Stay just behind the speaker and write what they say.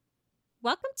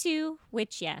Welcome to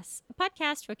Witch Yes, a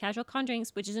podcast for casual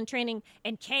conjurings, witches in training,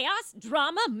 and chaos,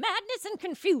 drama, madness, and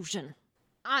confusion.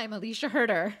 I'm Alicia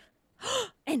Herder.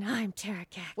 And I'm Tara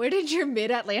Cat. Where did your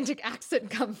mid-Atlantic accent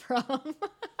come from?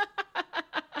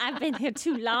 I've been here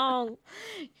too long.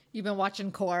 You've been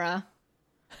watching Cora.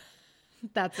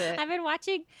 That's it. I've been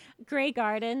watching Grey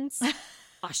Gardens.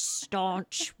 A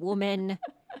staunch woman.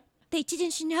 They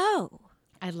didn't know.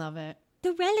 I love it.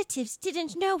 The relatives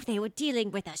didn't know they were dealing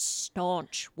with a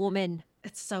staunch woman.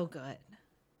 It's so good.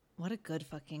 What a good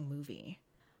fucking movie.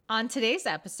 On today's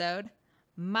episode,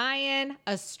 Mayan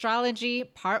Astrology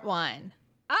Part 1.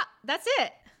 That's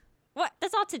it. What?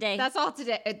 That's all today. That's all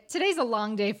today. Today's a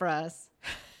long day for us.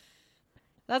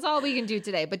 That's all we can do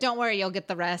today. But don't worry, you'll get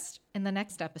the rest in the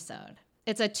next episode.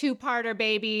 It's a two-parter,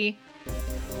 baby.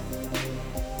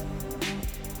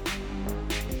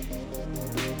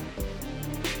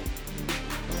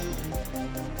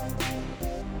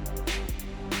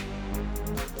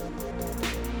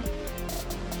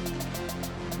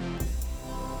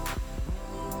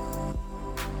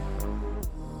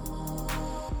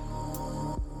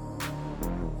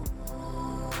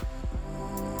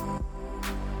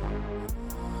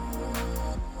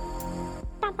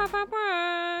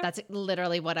 That's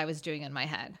literally what I was doing in my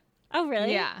head. Oh,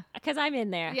 really? Yeah. Because I'm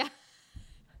in there. Yeah.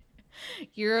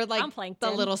 You're like I'm plankton.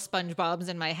 the little SpongeBobs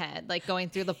in my head, like going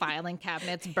through the filing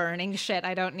cabinets, burning shit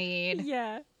I don't need.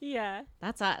 Yeah.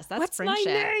 That's us. That's What's friendship.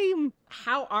 my name?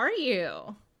 How are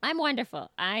you? I'm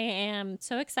wonderful. I am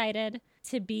so excited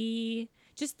to be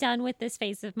just done with this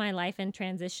phase of my life and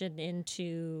transition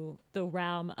into the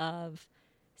realm of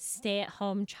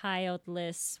stay-at-home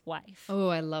childless wife. Oh,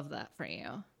 I love that for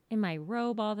you. In my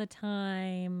robe all the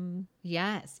time.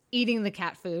 Yes. Eating the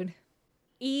cat food.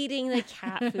 Eating the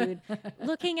cat food.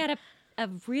 Looking at a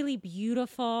really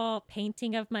beautiful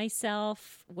painting of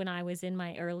myself when I was in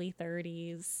my early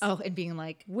 30s. Oh, and being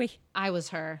like, I was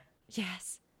her.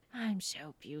 Yes. I'm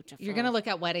so beautiful. You're going to look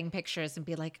at wedding pictures and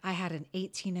be like, I had an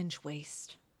 18-inch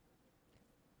waist.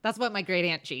 That's what my great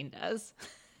aunt Jean does.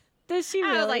 Does she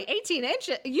really? I was like, 18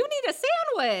 inches? You need a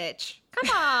sandwich.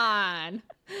 Come on.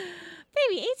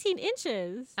 Baby, 18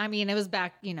 inches. I mean, it was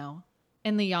back, in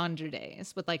the yonder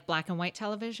days with like black and white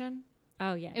television.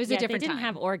 Oh, yeah. It was a different They didn't time.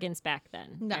 have organs back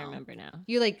then. No. I remember now.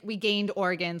 We gained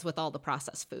organs with all the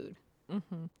processed food.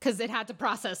 Because it had to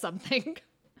process something.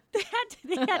 They had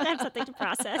to have something to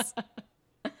process.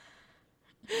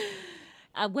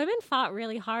 Women fought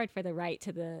really hard for the right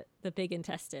to the big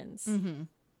intestines. Mm-hmm.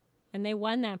 And they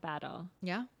won that battle.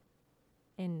 Yeah.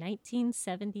 In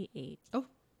 1978. Oh,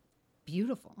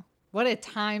 beautiful. What a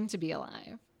time to be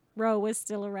alive. Roe was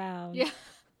still around. Yeah.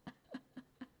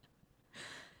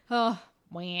 Oh,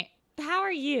 wah. How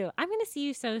are you? I'm going to see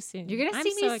you so soon. You're going to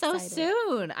see me so excited.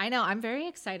 soon. I know. I'm very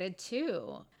excited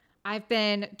too. I've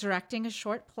been directing a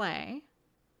short play.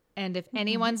 And if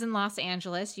anyone's in Los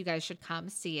Angeles, you guys should come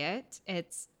see it.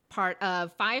 It's part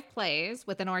of 5 plays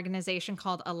with an organization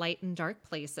called A Light in Dark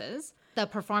Places. The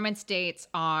performance dates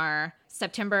are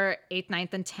September 8th,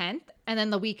 9th, and 10th, and then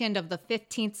the weekend of the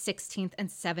 15th, 16th, and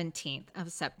 17th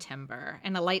of September.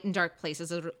 And A Light in Dark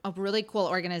Places is a really cool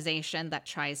organization that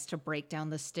tries to break down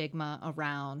the stigma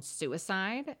around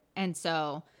suicide. And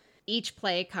so each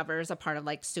play covers a part of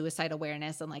like suicide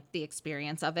awareness and like the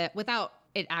experience of it without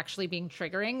it actually being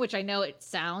triggering, which I know it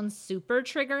sounds super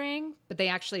triggering, but they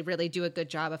actually really do a good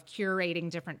job of curating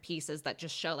different pieces that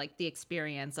just show like the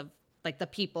experience of like the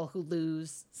people who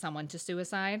lose someone to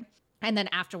suicide. And then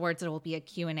afterwards, it will be a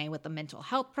Q&A with a mental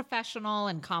health professional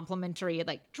and complimentary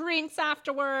like drinks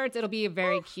afterwards. It'll be a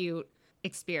very cute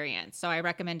experience. So I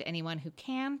recommend anyone who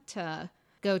can to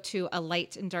go to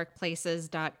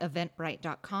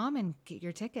alightindarkplaces.eventbrite.com and get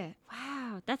your ticket.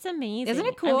 Wow, that's amazing. Isn't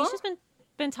it cool? Alicia's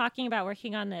been talking about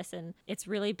working on this, and it's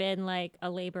really been like a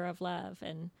labor of love,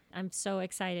 and I'm so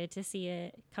excited to see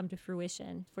it come to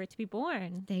fruition, for it to be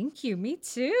born. Thank you. Me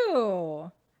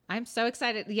too. I'm so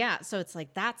excited. Yeah. So it's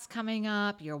like that's coming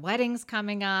up. Your wedding's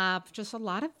coming up. Just a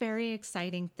lot of very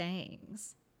exciting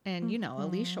things. And,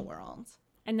 Alicia world.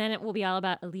 And then it will be all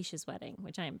about Alicia's wedding,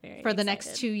 which I am very For the excited.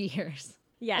 next 2 years.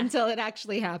 Yeah. Until it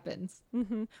actually happens.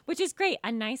 Mm-hmm. Which is great.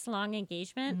 A nice long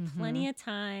engagement. Plenty of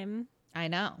time. I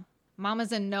know.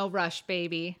 Mama's in no rush,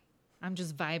 baby. I'm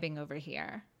just vibing over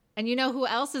here. And you know who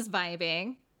else is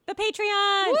vibing? The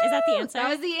Patreon! Woo! Is that the answer? That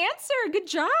was the answer. Good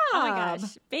job. Oh my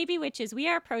gosh. Baby Witches, we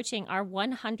are approaching our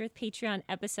 100th Patreon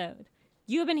episode.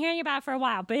 You have been hearing about it for a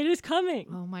while, but it is coming.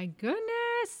 Oh my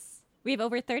goodness. We have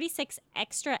over 36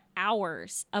 extra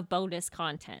hours of bonus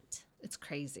content. It's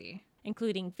crazy.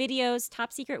 Including videos,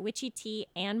 top secret witchy tea,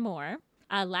 and more.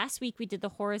 Last week, we did the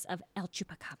horrors of El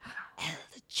Chupacabra.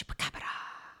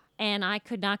 And I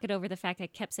could not get over the fact I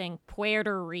kept saying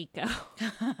Puerto Rico.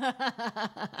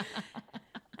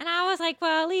 And I was like,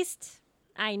 well, at least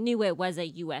I knew it was a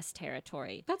U.S.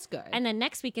 territory. That's good. And then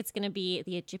next week, it's going to be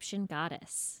the Egyptian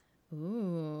goddess.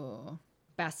 Ooh.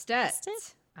 Bastet.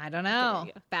 Bastet? I don't know.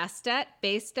 Bastet?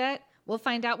 Bastet? We'll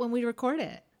find out when we record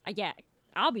it. Yeah,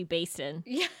 I'll be basting.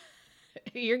 Yeah.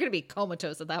 You're going to be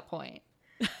comatose at that point.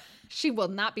 She will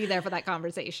not be there for that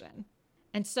conversation.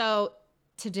 And so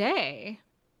today,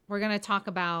 we're going to talk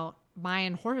about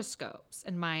Mayan horoscopes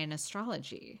and Mayan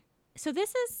astrology. So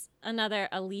this is another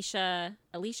Alicia.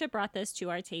 Alicia brought this to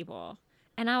our table.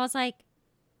 And I was like,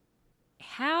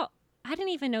 how? I didn't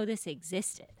even know this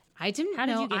existed. I didn't How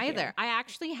did know you get either. here? I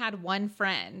actually had one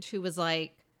friend who was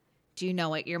like, do you know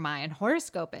what your Mayan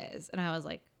horoscope is? And I was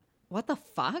like, what the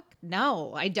fuck?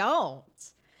 No, I don't.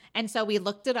 And so we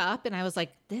looked it up and I was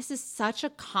like, this is such a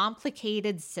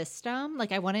complicated system.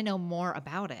 Like, I want to know more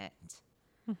about it.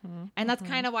 And that's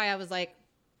kind of why I was like,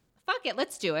 fuck it,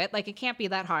 let's do it. Like, it can't be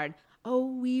that hard.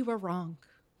 Oh, we were wrong.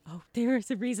 Oh,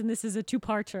 there's a reason this is a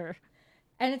two-parter.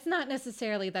 And it's not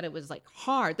necessarily that it was like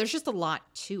hard. There's just a lot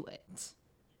to it.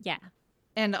 Yeah.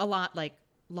 And a lot like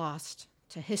lost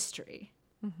to history.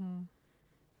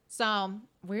 So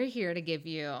we're here to give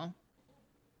you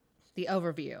the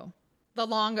overview, the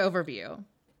long overview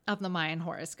of the Mayan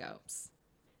horoscopes.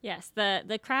 Yes,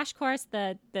 the crash course,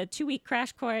 the 2-week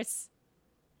crash course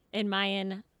in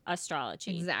Mayan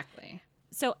astrology. Exactly.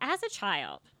 So as a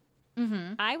child,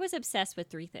 I was obsessed with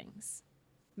 3 things.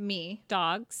 Me.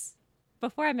 Dogs.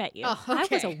 Before I met you. Oh, I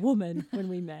was a okay. woman when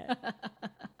we met.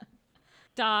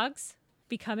 Dogs,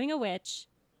 becoming a witch,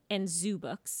 and zoo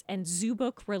books and zoo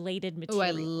book related Oh, material.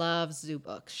 I love zoo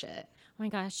book shit. Oh my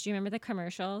gosh, do you remember the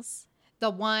commercials? The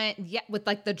one, yeah, with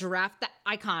like the giraffe, that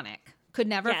iconic. Could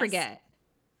never Yes. forget.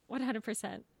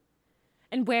 100%.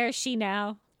 And where is she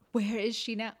now? Where is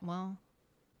she now? Well,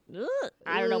 Ugh,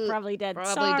 I don't know, probably dead.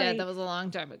 probably Sorry. dead. That was a long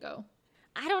time ago.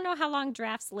 I don't know how long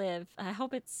giraffes live. I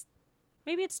hope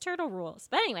maybe it's turtle rules.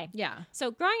 But anyway. Yeah.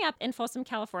 So growing up in Folsom,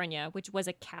 California, which was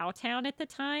a cow town at the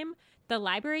time, the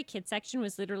library kids section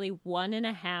was literally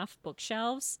 1.5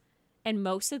 bookshelves. And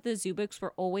most of the zoo books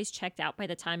were always checked out by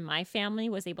the time my family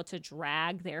was able to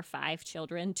drag their 5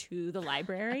 children to the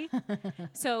library.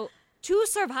 So to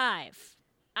survive,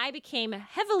 I became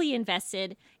heavily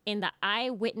invested in the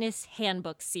Eyewitness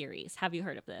Handbook series. Have you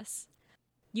heard of this?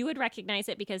 You would recognize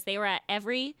it because they were at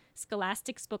every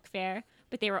Scholastics book fair,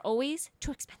 but they were always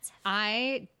too expensive.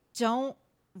 I don't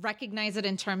recognize it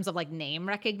in terms of like name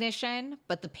recognition,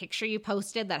 but the picture you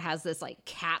posted that has this like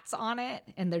cats on it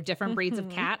and they're different breeds of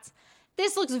cats.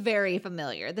 This looks very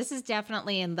familiar. This is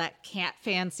definitely in that cat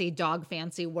fancy, dog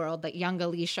fancy world that young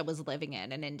Alicia was living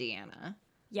in Indiana.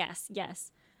 Yes,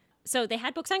 yes. So they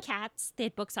had books on cats, they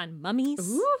had books on mummies,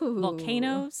 Ooh.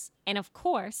 volcanoes, and of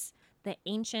course, the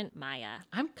ancient Maya.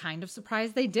 I'm kind of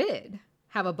surprised they did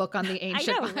have a book on the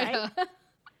ancient know, Maya. right?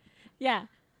 Yeah.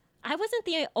 I wasn't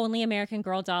the only American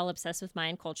girl doll obsessed with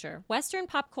Mayan culture. Western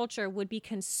pop culture would be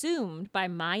consumed by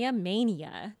Maya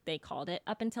mania, they called it,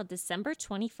 up until December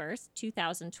 21st,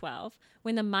 2012,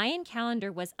 when the Mayan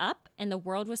calendar was up and the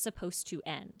world was supposed to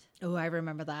end. Oh, I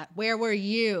remember that. Where were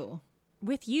you?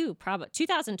 With you, probably.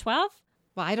 2012?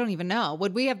 Well, I don't even know.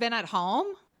 Would we have been at home?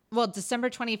 Well,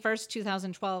 December 21st,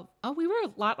 2012. Oh, we were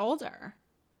a lot older.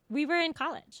 We were in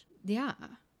college. Yeah.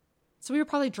 So we were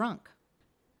probably drunk.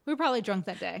 We were probably drunk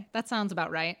that day. That sounds about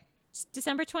right.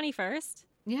 December 21st?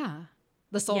 Yeah.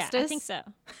 The solstice? Yeah, I think so.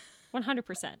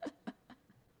 100%.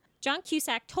 John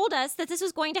Cusack told us that this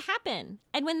was going to happen.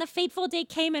 And when the fateful day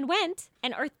came and went,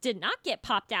 and Earth did not get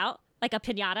popped out like a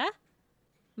piñata,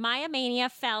 Maya mania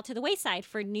fell to the wayside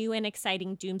for new and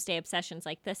exciting doomsday obsessions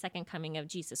like the second coming of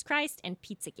Jesus Christ and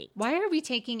Pizzagate. Why are we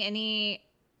taking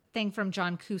anything from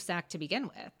John Cusack to begin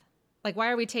with? Like,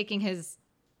 why are we taking his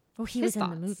Oh, he his was in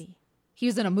thoughts? the movie. He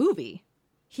was in a movie.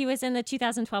 He was in the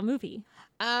 2012 movie.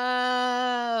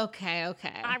 Okay.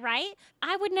 All right?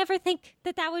 I would never think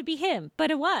that that would be him, but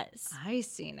it was. I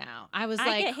see now. I was I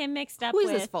like, get him mixed up who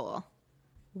is with this fool?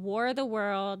 War of the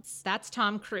Worlds. That's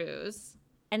Tom Cruise.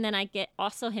 And then I get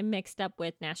also him mixed up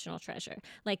with National Treasure.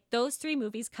 Like those 3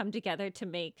 movies come together to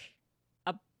make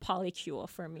a polycule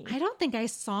for me. I don't think I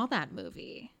saw that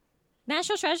movie.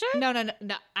 National Treasure? No.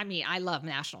 I mean, I love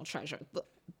National Treasure.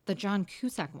 The John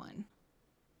Cusack one.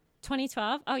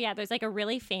 2012? Oh yeah, there's like a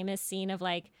really famous scene of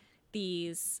like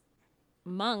these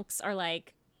monks are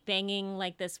like banging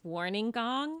like this warning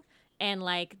gong and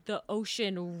like the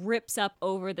ocean rips up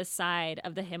over the side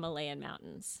of the Himalayan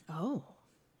mountains Oh.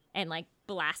 and like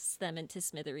blasts them into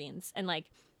smithereens. And like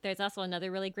there's also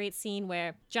another really great scene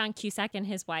where John Cusack and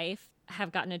his wife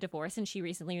have gotten a divorce and she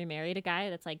recently remarried a guy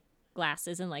that's like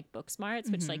glasses and like book smarts,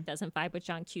 which like doesn't vibe with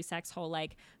John Cusack's whole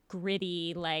like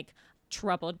gritty, like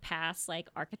troubled past like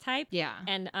archetype. Yeah.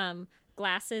 And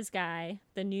glasses guy,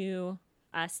 the new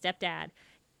stepdad,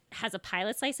 has a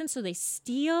pilot's license, so they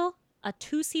steal a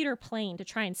 2-seater plane to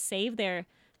try and save their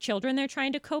children they're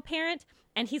trying to co-parent.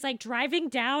 And he's like driving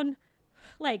down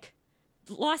like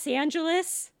Los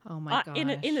Angeles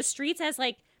in the streets as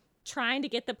like trying to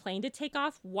get the plane to take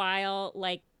off while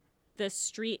like the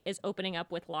street is opening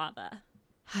up with lava.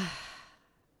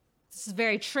 This is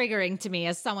very triggering to me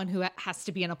as someone who has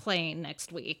to be in a plane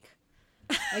next week.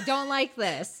 I don't like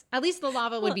this. At least the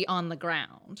lava would be on the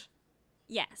ground.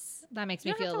 Yes. That makes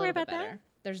me feel a little bit better. That?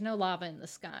 There's no lava in the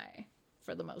sky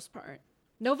for the most part.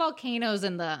 No volcanoes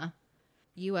in the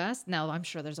U.S.? No, I'm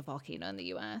sure there's a volcano in the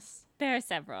U.S. There are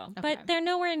several, but they're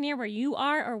nowhere near where you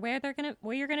are or where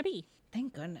you're gonna be.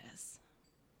 Thank goodness.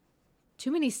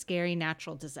 Too many scary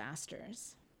natural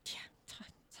disasters. Yeah,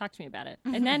 talk to me about it.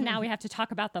 And then now we have to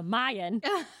talk about the Mayan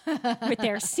with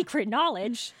their secret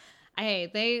knowledge.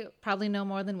 Hey, they probably know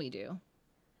more than we do.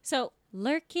 So,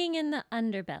 lurking in the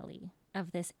underbelly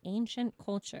of this ancient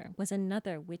culture was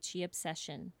another witchy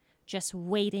obsession, just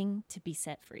waiting to be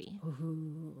set free.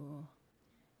 Ooh.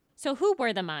 So, who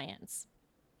were the Mayans?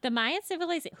 The Mayan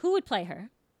civilization, who would play her?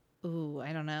 Ooh,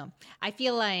 I don't know. I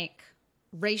feel like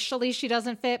racially she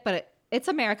doesn't fit, but it's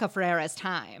America Ferrera's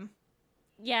time.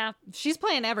 Yeah. She's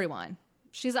playing everyone.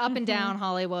 She's up and down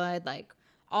Hollywood. Like,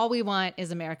 all we want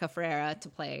is America Ferrera to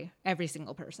play every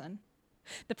single person.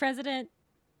 The president.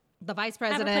 The vice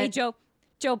president. Have her play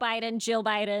Joe Biden, Jill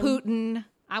Biden. Putin.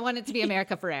 I want it to be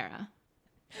America Ferrera.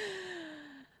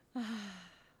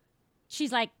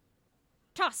 She's like,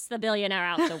 toss the billionaire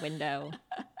out the window.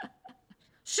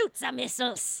 Shoot some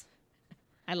missiles.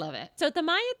 I love it. So the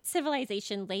Mayan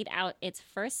civilization laid out its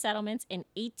first settlements in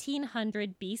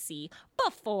 1800 BC,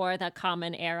 before the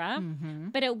Common Era,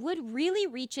 but it would really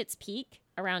reach its peak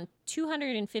around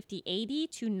 250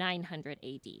 AD to 900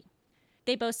 AD.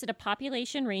 They boasted a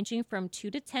population ranging from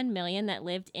 2 to 10 million that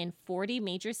lived in 40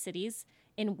 major cities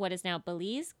in what is now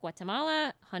Belize,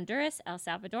 Guatemala, Honduras, El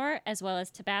Salvador, as well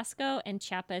as Tabasco and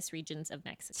Chiapas regions of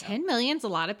Mexico. 10 million's a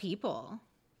lot of people.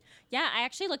 Yeah, I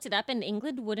actually looked it up, and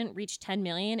England wouldn't reach 10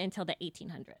 million until the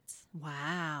 1800s.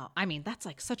 Wow. I mean, that's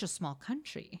like such a small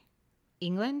country.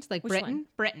 England? Like Which Britain? one?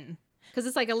 Britain. Because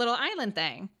it's like a little island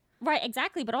thing. Right,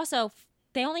 exactly. But also,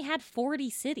 they only had 40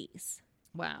 cities.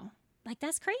 Wow. Like,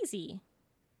 that's crazy.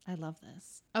 I love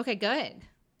this. Okay, good.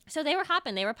 So they were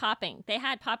hopping, they were popping. They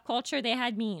had pop culture, they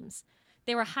had memes.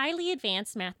 They were highly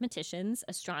advanced mathematicians,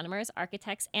 astronomers,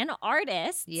 architects, and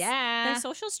artists. Yeah. Their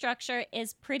social structure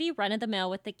is pretty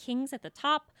run-of-the-mill, with the kings at the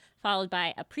top, followed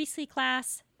by a priestly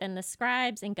class, then the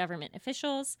scribes and government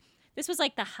officials. This was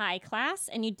like the high class,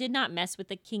 and you did not mess with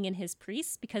the king and his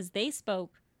priests because they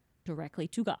spoke directly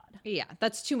to God. Yeah,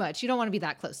 that's too much. You don't want to be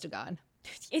that close to God.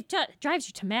 It drives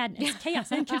you to madness,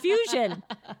 chaos, and confusion.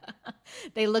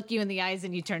 They look you in the eyes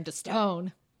and you turn to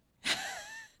stone.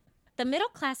 The middle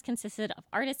class consisted of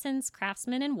artisans,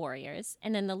 craftsmen, and warriors,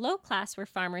 and then the low class were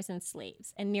farmers and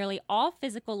slaves, and nearly all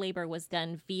physical labor was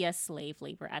done via slave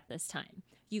labor at this time.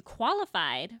 You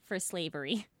qualified for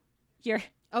slavery. You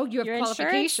have your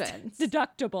qualifications.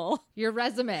 Deductible. Your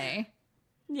resume.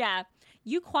 Yeah.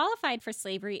 You qualified for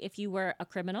slavery if you were a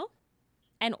criminal,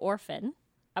 an orphan,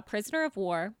 a prisoner of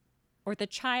war, or the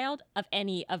child of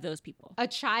any of those people. A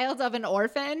child of an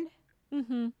orphan?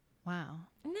 Mm-hmm. Wow.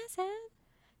 Isn't that sad?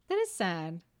 That is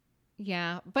sad.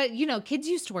 Yeah. But, you know, kids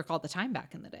used to work all the time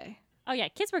back in the day. Oh, yeah.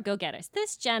 Kids were go-getters.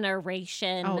 This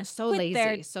generation. Oh, so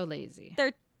lazy. So lazy.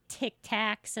 Their Tic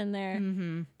Tacs and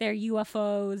their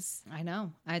UFOs. I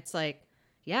know. It's like,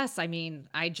 yes, I mean,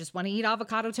 I just want to eat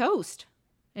avocado toast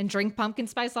and drink pumpkin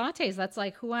spice lattes. That's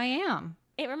like who I am.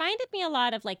 It reminded me a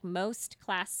lot of like most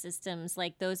class systems,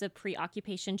 like those of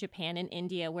pre-occupation Japan and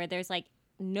India, where there's like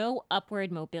no upward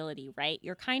mobility, right?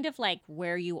 You're kind of like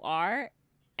where you are,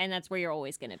 and that's where you're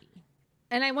always going to be.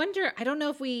 And I wonder, I don't know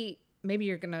if maybe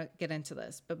you're going to get into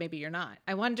this, but maybe you're not.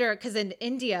 I wonder, because in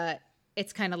India,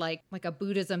 it's kind of like a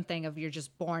Buddhism thing of you're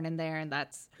just born in there and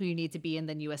that's who you need to be, and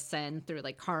then you ascend through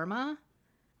like karma.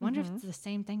 I wonder if it's the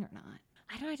same thing or not.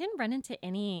 I don't know. I didn't run into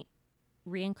any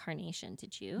reincarnation,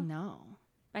 did you? No.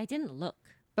 I didn't look.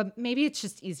 But maybe it's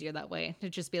just easier that way, to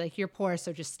just be like, you're poor,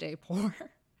 so just stay poor.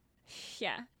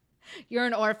 Yeah. You're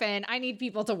an orphan. I need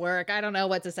people to work. I don't know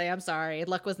what to say. I'm sorry.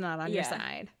 Luck was not on your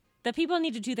side. The people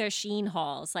need to do their sheen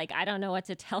hauls. Like, I don't know what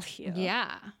to tell you.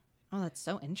 Yeah. Oh, that's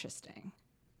so interesting.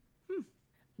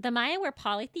 The Maya were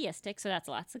polytheistic, so that's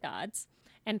lots of gods,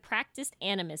 and practiced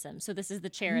animism. So this is the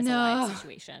chair is alive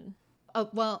situation. Oh,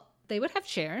 well, they would have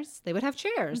chairs. They would have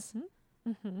chairs.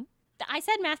 Mm-hmm. Mm-hmm. I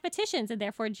said mathematicians, and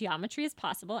therefore geometry is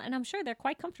possible, and I'm sure they're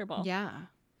quite comfortable. Yeah.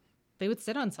 They would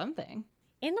sit on something.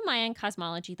 In the Mayan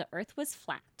cosmology, the earth was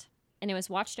flat, and it was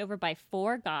watched over by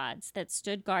 4 gods that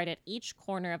stood guard at each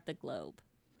corner of the globe.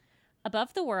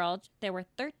 Above the world, there were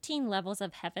 13 levels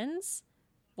of heavens,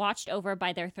 watched over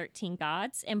by their 13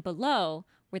 gods, and below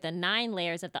were the 9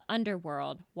 layers of the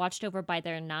underworld, watched over by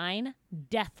their 9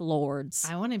 death lords.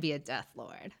 I want to be a death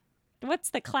lord. What's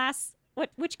the class?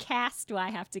 Which caste do I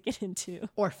have to get into?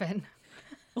 Orphan.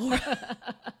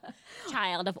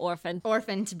 Child of orphan.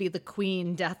 Orphan to be the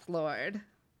queen death lord.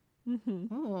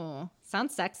 Mm-hmm. Ooh,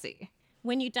 sounds sexy.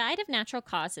 When you died of natural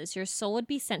causes, your soul would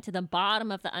be sent to the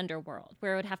bottom of the underworld,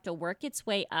 where it would have to work its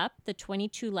way up the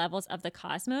 22 levels of the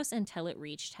cosmos until it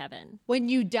reached heaven. When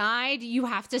you died, you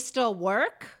have to still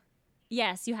work?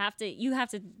 Yes, you have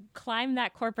to climb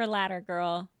that corporate ladder,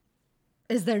 girl.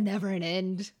 Is there never an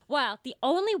end? Well, the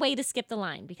only way to skip the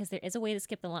line, because there is a way to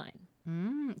skip the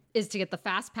line. Is to get the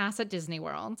fast pass at Disney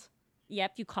World.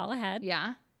 Yep, you call ahead.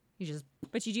 Yeah. You just...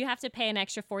 But you do have to pay an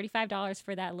extra $45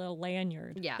 for that little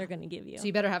lanyard they're going to give you. So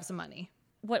you better have some money.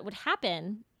 What would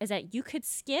happen is that you could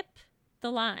skip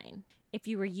the line if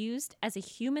you were used as a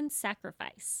human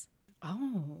sacrifice.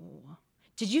 Oh.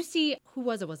 Did you see, who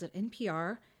was it? Was it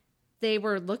NPR? They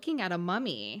were looking at a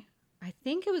mummy. I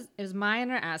think it was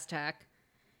Mayan or Aztec.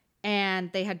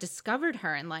 And they had discovered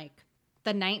her in like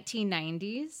the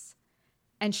 1990s.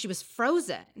 And she was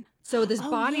frozen. So this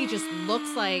body just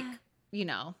looks like, you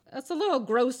know, it's a little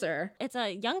grosser. It's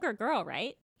a younger girl,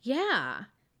 right? Yeah.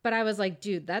 But I was like,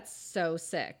 dude, that's so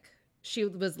sick. She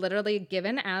was literally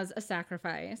given as a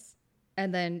sacrifice.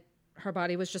 And then her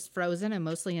body was just frozen and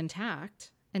mostly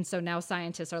intact. And so now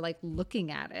scientists are like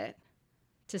looking at it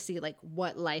to see like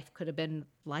what life could have been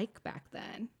like back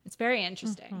then. It's very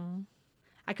interesting. Mm-hmm.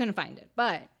 I couldn't find it,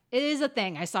 but it is a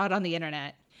thing. I saw it on the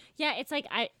internet. Yeah, it's like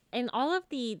and all of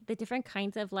the different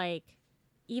kinds of like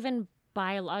even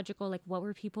biological, like what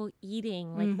were people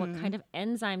eating? Like what kind of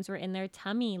enzymes were in their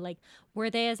tummy? Like were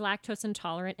they as lactose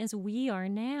intolerant as we are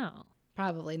now?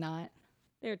 Probably not.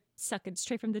 They're sucking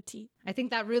straight from the teeth. I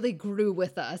think that really grew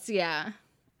with us. Yeah.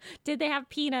 Did they have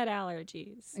peanut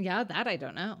allergies? Yeah, that I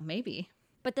don't know. Maybe.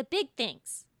 But the big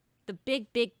things, the big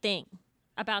thing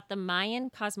about the Mayan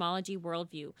cosmology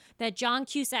worldview that John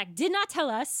Cusack did not tell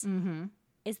us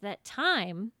is that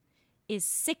time is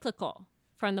cyclical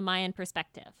from the Mayan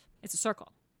perspective. It's a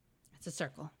circle. It's a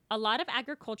circle. A lot of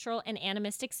agricultural and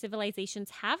animistic civilizations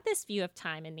have this view of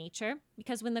time in nature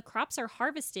because when the crops are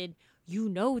harvested, you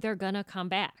know they're going to come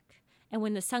back. And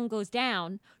when the sun goes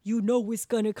down, you know it's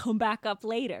going to come back up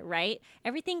later, right?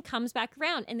 Everything comes back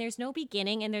around and there's no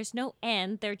beginning and there's no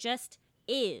end. There just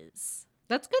is.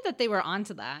 That's good that they were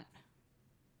onto that.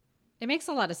 It makes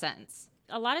a lot of sense.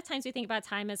 A lot of times we think about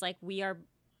time as like we are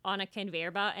on a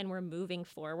conveyor belt and we're moving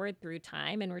forward through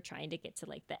time and we're trying to get to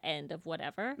like the end of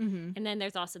whatever. And then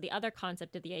there's also the other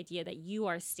concept of the idea that you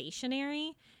are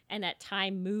stationary and that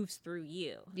time moves through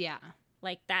you. Yeah.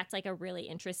 Like that's like a really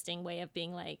interesting way of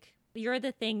being like, you're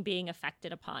the thing being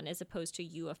affected upon as opposed to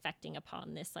you affecting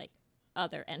upon this like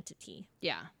other entity.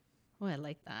 Yeah. Oh, I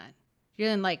like that. You're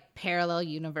in like parallel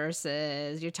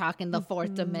universes. You're talking the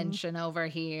fourth dimension over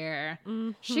here.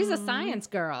 She's a science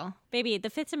girl. Baby, the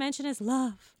fifth dimension is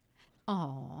love.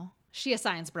 Oh, she a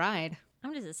science bride.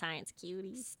 I'm just a science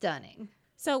cutie. Stunning.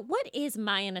 So what is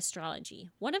Mayan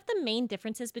astrology? One of the main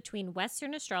differences between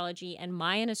Western astrology and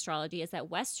Mayan astrology is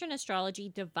that Western astrology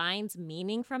divines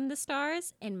meaning from the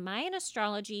stars and Mayan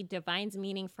astrology divines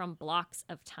meaning from blocks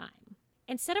of time.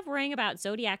 Instead of worrying about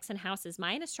zodiacs and houses,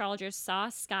 Mayan astrologers saw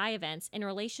sky events in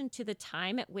relation to the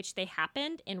time at which they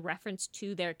happened in reference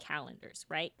to their calendars,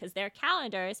 right? Because their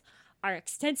calendars are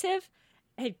extensive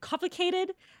and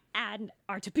complicated and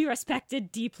are to be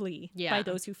respected deeply by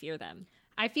those who fear them.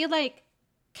 I feel like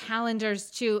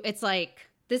calendars too, it's like,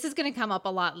 this is going to come up a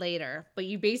lot later, but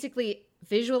you basically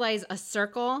visualize a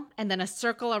circle and then a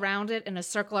circle around it and a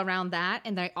circle around that,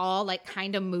 and they all like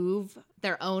kind of move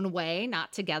their own way,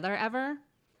 not together ever.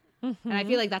 And I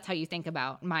feel like that's how you think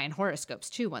about Mayan horoscopes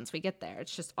too once we get there.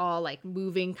 It's just all like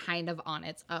moving kind of on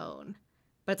its own.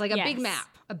 But it's like a big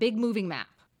map, a big moving map.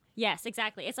 Yes,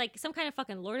 exactly. It's like some kind of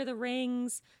fucking Lord of the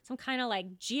Rings, some kind of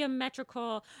like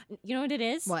geometrical, you know what it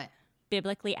is? What?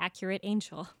 Biblically accurate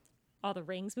angel. All the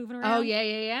rings moving around. Oh,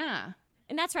 yeah.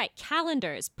 And that's right,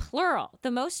 calendars, plural.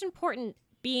 The most important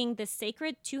being the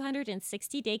sacred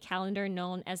 260-day calendar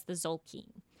known as the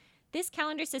Zolkin. This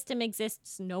calendar system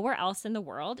exists nowhere else in the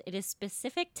world. It is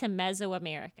specific to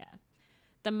Mesoamerica.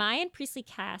 The Mayan priestly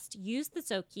caste used the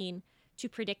Zolkin to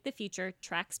predict the future,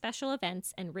 track special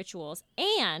events and rituals,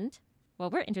 and,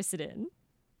 what we're interested in,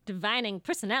 divining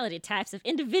personality types of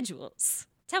individuals.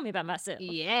 Tell me about myself.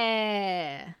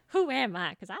 Yeah. Who am I?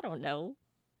 Because I don't know.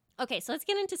 Okay, so let's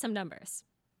get into some numbers.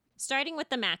 Starting with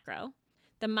the macro,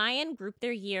 the Mayan grouped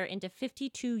their year into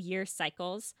 52-year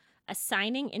cycles,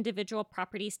 assigning individual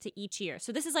properties to each year.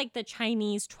 So this is like the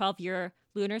Chinese 12-year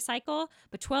lunar cycle,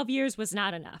 but 12 years was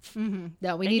not enough. Mm-hmm.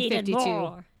 No, we They need needed 52.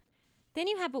 more. Then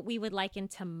you have what we would liken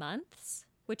to months,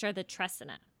 which are the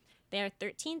Tresina. They are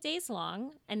 13 days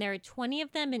long, and there are 20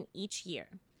 of them in each year.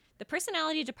 The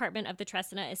personality department of the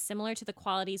Tresina is similar to the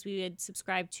qualities we would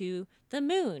subscribe to the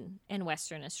moon in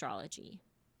Western astrology.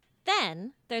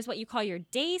 Then there's what you call your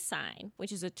day sign,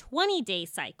 which is a 20-day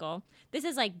cycle. This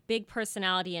is like big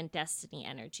personality and destiny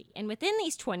energy. And within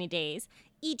these 20 days,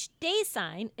 each day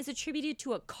sign is attributed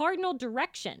to a cardinal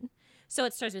direction. So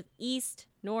it starts with east,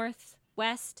 north,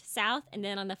 west, south, and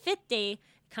then on the 5th day, it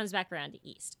comes back around to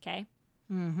east, okay?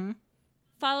 Mm-hmm.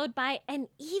 Followed by an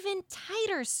even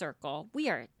tighter circle. We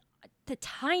are the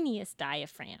tiniest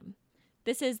diaphragm.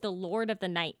 This is the Lord of the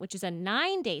Night, which is a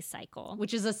 9-day cycle.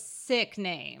 Which is a sick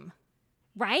name.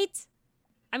 Right?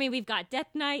 I mean, we've got Death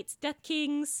Knights, Death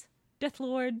Kings, Death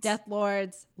Lords. Death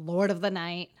Lords, Lord of the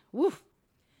Night. Woo.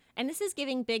 And this is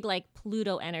giving big, like,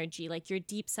 Pluto energy, like your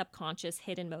deep subconscious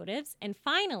hidden motives. And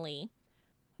finally,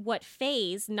 what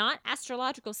phase, not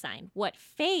astrological sign, what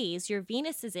phase your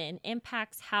Venus is in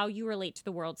impacts how you relate to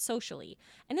the world socially.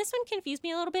 And this one confused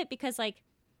me a little bit because, like,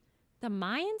 the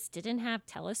Mayans didn't have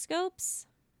telescopes.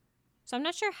 So I'm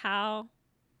not sure how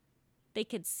they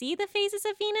could see the phases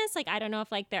of Venus. Like, I don't know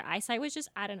if, like, their eyesight was just,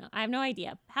 I don't know. I have no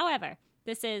idea. However,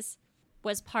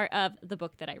 was part of the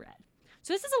book that I read.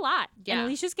 So this is a lot. Yeah. And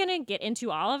Alicia's going to get into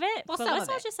all of it. Well, but some let's of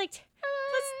all it. just, like,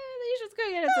 Alicia's going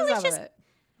to get into some of it.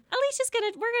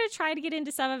 we're going to try to get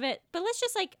into some of it. But let's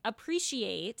just, like,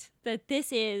 appreciate that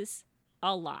this is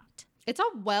a lot. It's a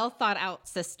well thought out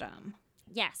system.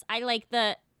 Yes. I like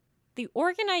the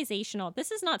organizational. This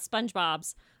is not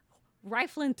SpongeBob's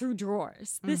rifling through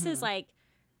drawers. This is like,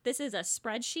 this is a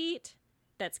spreadsheet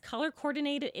that's color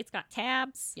coordinated. It's got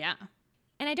tabs. Yeah.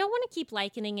 And I don't want to keep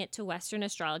likening it to Western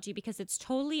astrology because it's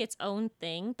totally its own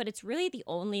thing, but it's really the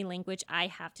only language I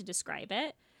have to describe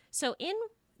it. So in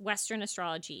Western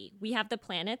astrology, we have the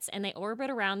planets and they orbit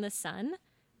around the sun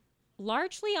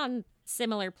largely on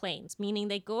similar planes, meaning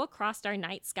they go across our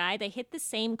night sky. They hit the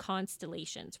same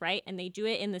constellations, right? And they do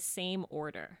it in the same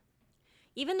order.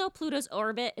 Even though Pluto's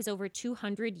orbit is over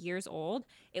 200 years old,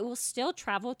 it will still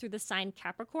travel through the sign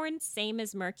Capricorn, same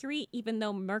as Mercury, even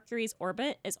though Mercury's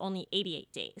orbit is only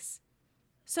 88 days.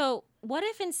 So what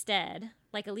if instead,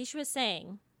 like Alicia was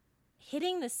saying,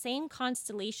 hitting the same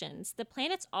constellations, the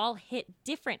planets all hit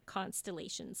different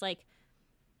constellations, like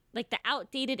the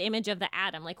outdated image of the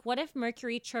atom. Like, what if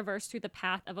Mercury traversed through the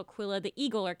path of Aquila the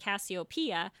Eagle or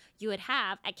Cassiopeia? You would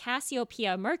have a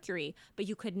Cassiopeia Mercury, but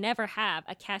you could never have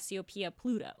a Cassiopeia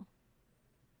Pluto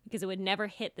because it would never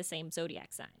hit the same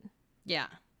zodiac sign. Yeah.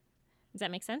 Does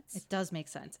that make sense? It does make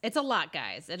sense. It's a lot,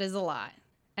 guys. It is a lot.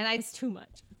 And I It's too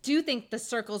much. do think the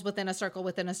circles within a circle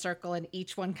within a circle, and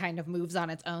each one kind of moves on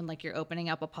its own, like you're opening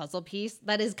up a puzzle piece.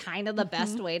 That is kind of the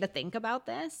best way to think about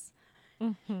this.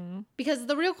 Because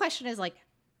the real question is, like,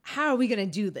 how are we going to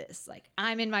do this? Like,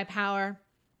 I'm in my power.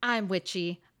 I'm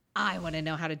witchy. I want to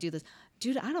know how to do this.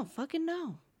 Dude, I don't fucking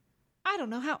know. I don't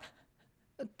know how.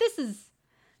 This is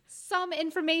some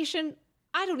information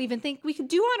I don't even think we could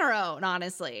do on our own,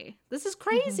 honestly. This is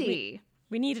crazy.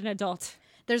 We need an adult.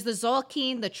 There's the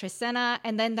Zolkeen, the Trisena,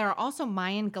 and then there are also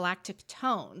Mayan galactic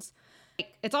tones.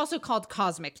 It's also called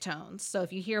cosmic tones. So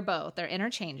if you hear both, they're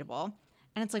interchangeable.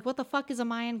 And it's like, what the fuck is a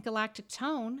Mayan galactic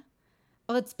tone?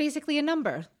 Well, it's basically a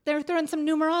number. They're throwing some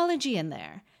numerology in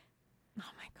there.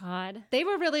 Oh my God. They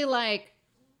were really like,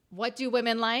 what do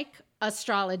women like?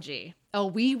 Astrology. Oh,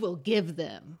 we will give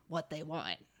them what they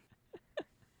want.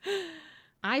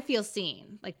 I feel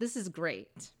seen. Like, this is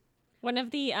great. One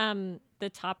of the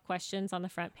top questions on the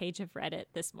front page of Reddit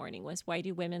this morning was, why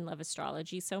do women love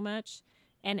astrology so much?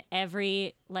 And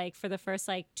every, like, for the first,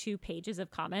 like, 2 pages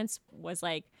of comments was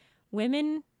like,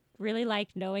 women really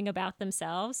like knowing about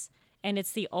themselves, and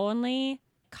it's the only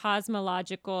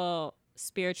cosmological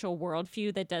spiritual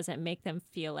worldview that doesn't make them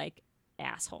feel like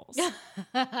assholes.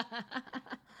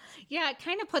 Yeah, it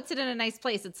kind of puts it in a nice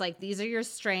place. It's like, these are your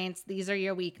strengths, these are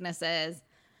your weaknesses,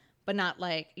 but not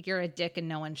like you're a dick and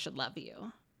no one should love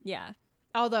you. Yeah.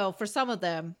 Although for some of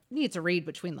them, you need to read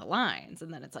between the lines,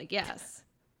 and then it's like, yes.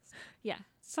 Yeah.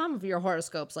 Some of your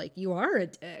horoscopes, like, you are a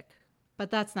dick,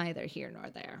 but that's neither here nor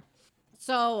there.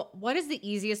 So what is the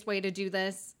easiest way to do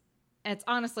this? It's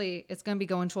honestly, it's going to be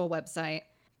going to a website,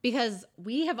 because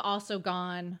we have also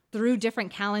gone through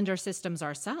different calendar systems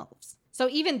ourselves. So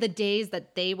even the days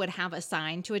that they would have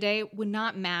assigned to a day would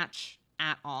not match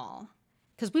at all.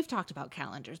 Because we've talked about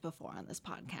calendars before on this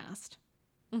podcast.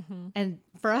 Mm-hmm. And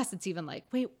for us, it's even like,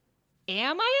 wait,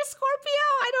 am I a Scorpio?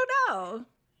 I don't know.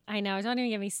 I know. Don't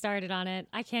even get me started on it.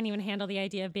 I can't even handle the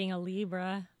idea of being a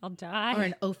Libra. I'll die. Or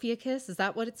an Ophiuchus. Is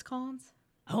that what it's called?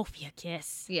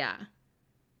 Ophiuchus. Yeah.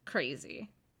 Crazy.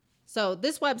 So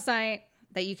this website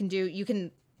that you can do, you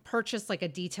can purchase like a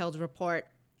detailed report.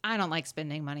 I don't like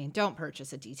spending money. Don't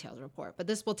purchase a detailed report. But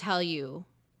this will tell you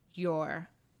your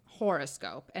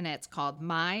horoscope. And it's called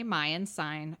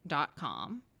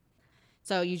mymayansign.com.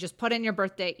 So you just put in your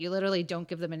birth date. You literally don't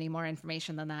give them any more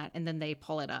information than that. And then they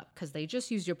pull it up because they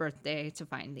just use your birthday to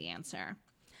find the answer.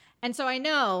 And so I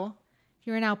know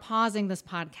you're now pausing this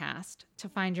podcast to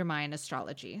find your Mayan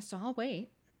astrology. So I'll wait.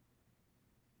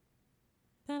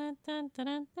 Dun, dun,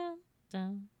 dun, dun, dun,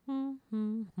 dun.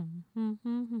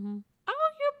 Oh,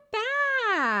 you're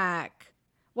back.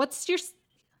 What's your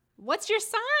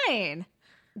sign?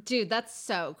 Dude, that's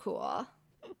so cool.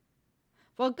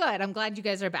 Well, good. I'm glad you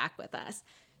guys are back with us.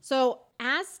 So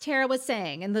as Tara was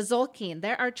saying, in the Zolkeen,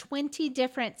 there are 20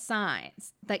 different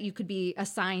signs that you could be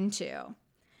assigned to.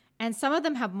 And some of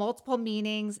them have multiple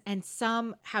meanings and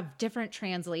some have different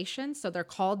translations. So they're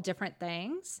called different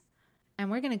things.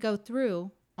 And we're going to go through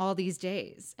all these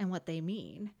days and what they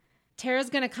mean.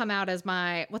 Tara's going to come out as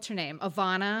what's her name?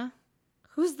 Ivana.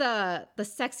 Who's the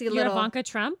sexy You're little... Ivanka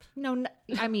Trump? No,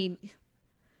 I mean,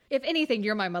 if anything,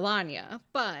 you're my Melania,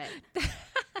 but...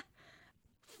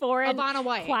 Foreign, Ivana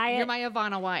White. quiet. You're my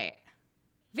Ivana White.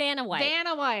 Vanna White.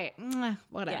 Vanna White.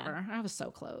 Whatever. Yeah. I was so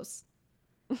close.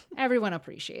 Everyone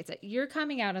appreciates it. You're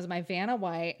coming out as my Vanna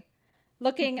White,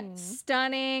 looking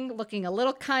stunning, looking a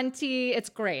little cunty. It's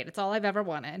great. It's all I've ever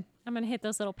wanted. I'm going to hit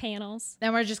those little panels.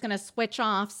 Then we're just going to switch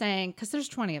off saying, because there's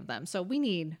 20 of them, so we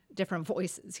need different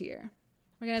voices here.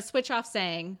 We're going to switch off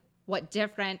saying what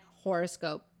different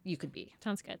horoscope you could be.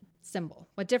 Sounds good. Symbol.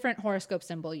 What different horoscope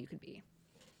symbol you could be.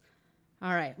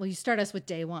 All right. Well, you start us with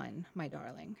day one, my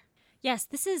darling. Yes,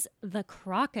 this is the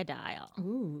crocodile.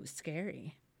 Ooh,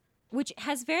 scary. Which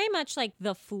has very much like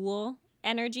the Fool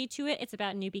energy to it. It's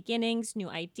about new beginnings, new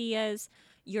ideas.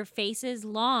 Your face is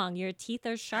long, your teeth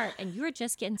are sharp, and you're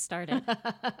just getting started.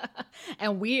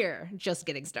 And we're just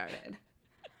getting started.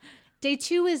 Day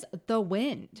two is the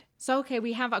wind. So, okay,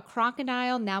 we have a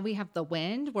crocodile. Now we have the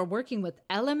wind. We're working with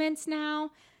elements now.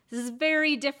 This is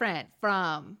very different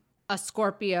from a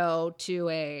Scorpio to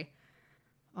I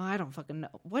don't fucking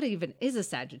know. What even is a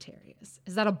Sagittarius?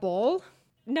 Is that a bull?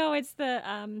 No, it's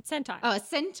the centaur. Oh, a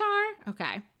centaur?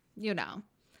 Okay. You know.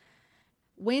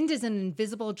 Wind is an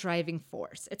invisible driving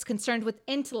force. It's concerned with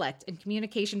intellect and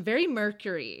communication. Very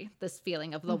Mercury, this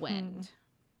feeling of the wind.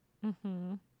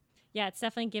 Mm-hmm. Yeah, it's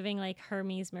definitely giving like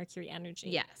Hermes Mercury energy.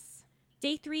 Yes.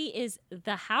 Day three is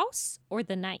the house or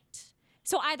the night.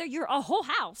 So either you're a whole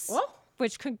house,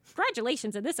 which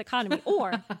congratulations in this economy,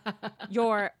 or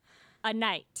you're a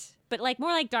knight, but like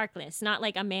more like darkness, not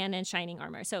like a man in shining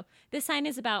armor. So this sign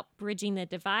is about bridging the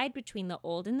divide between the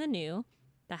old and the new,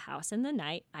 the house and the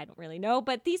night. I don't really know,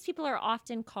 but these people are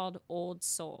often called old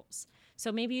souls.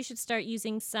 So maybe you should start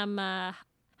using some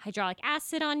hydraulic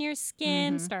acid on your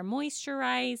skin, start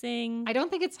moisturizing. I don't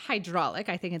think it's hydraulic.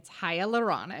 I think it's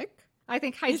hyaluronic. I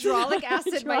think hydraulic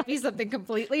acid might be something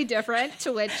completely different,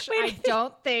 to which I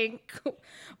don't think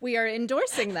we are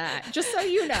endorsing that. Just so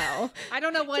you know. I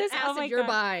don't know what acid you're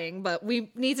buying, but we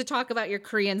need to talk about your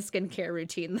Korean skincare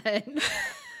routine then.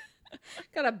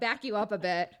 Gotta back you up a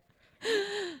bit.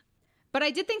 But I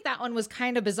did think that one was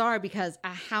kind of bizarre because a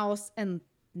house and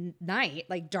night,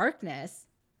 like darkness,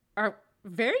 are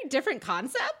very different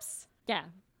concepts. Yeah.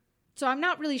 So I'm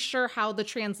not really sure how the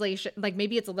translation, like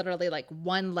maybe it's literally like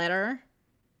one letter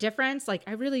difference. Like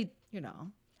I really,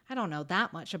 I don't know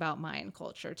that much about Mayan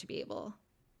culture to be able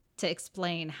to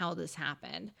explain how this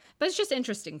happened. But it's just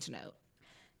interesting to note.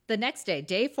 The next day,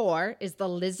 day 4, is the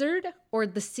lizard or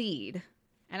the seed.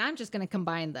 And I'm just going to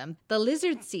combine them. The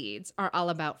lizard seeds are all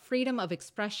about freedom of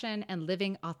expression and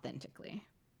living authentically.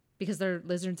 Because they're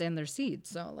lizards and they're seeds.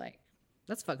 So like,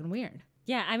 that's fucking weird.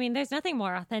 Yeah, I mean, there's nothing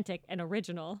more authentic and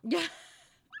original. Yeah.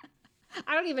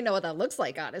 I don't even know what that looks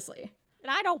like, honestly.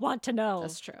 And I don't want to know.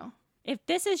 That's true. If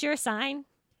this is your sign,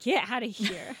 get out of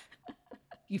here.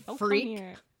 You Don't freak. come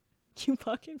here. You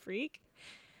fucking freak.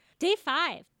 Day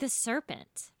 5, the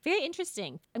serpent. Very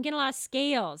interesting. I'm getting a lot of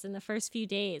scales in the first few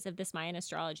days of this Mayan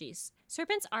astrology.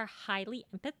 Serpents are highly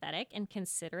empathetic and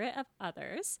considerate of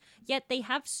others, yet they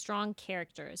have strong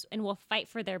characters and will fight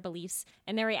for their beliefs,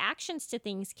 and their reactions to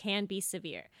things can be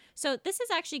severe. So this is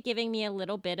actually giving me a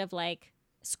little bit of like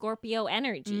Scorpio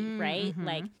energy, right?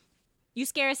 Like, you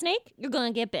scare a snake, you're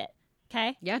going to get bit.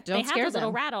 Okay? Yeah, They don't have scare those little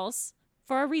them. rattles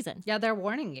for a reason. Yeah, they're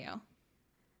warning you.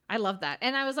 I love that.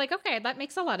 And I was like, okay, that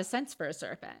makes a lot of sense for a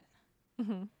serpent.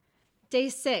 Mm-hmm. Day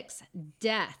 6,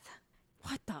 death.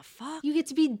 What the fuck? You get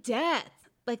to be death.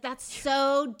 Like, that's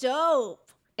so dope.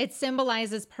 It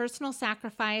symbolizes personal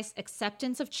sacrifice,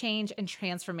 acceptance of change, and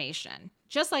transformation.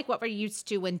 Just like what we're used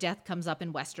to when death comes up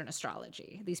in Western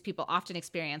astrology. These people often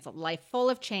experience a life full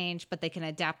of change, but they can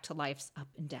adapt to life's up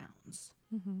and downs.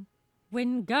 Mm-hmm.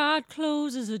 When God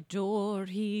closes a door,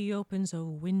 he opens a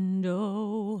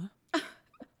window.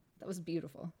 That was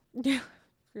beautiful. You're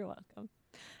welcome.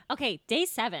 Okay, day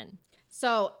 7.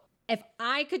 So if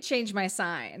I could change my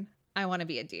sign, I want to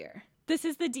be a deer. This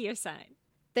is the deer sign.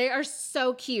 They are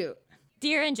so cute.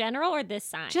 Deer in general or this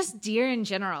sign? Just deer in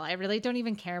general. I really don't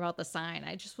even care about the sign.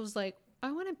 I just was like,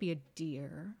 I want to be a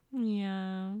deer.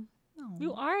 Yeah. Oh,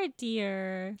 You are a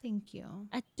deer. thank you.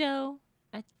 A doe,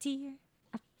 a deer,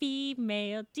 a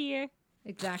female deer.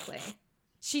 Exactly.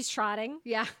 She's trotting.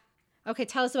 Yeah. Okay,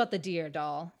 tell us about the deer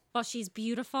doll. Well, she's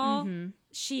beautiful. Mm-hmm.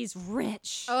 She's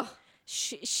rich. Oh,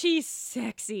 She's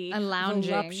sexy. And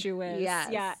lounging. Voluptuous. Yes.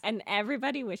 Yeah. And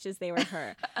everybody wishes they were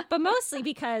her. But mostly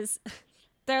because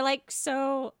they're like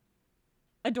so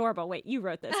adorable. Wait, you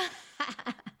wrote this.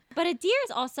 But a deer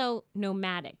is also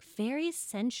nomadic, very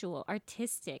sensual,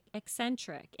 artistic,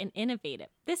 eccentric, and innovative.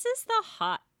 This is the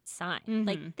hot sign. Mm-hmm.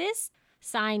 Like this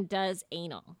sign does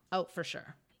anal. Oh, for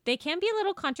sure. They can be a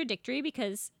little contradictory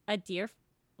because a deer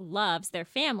loves their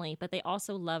family, but they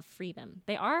also love freedom.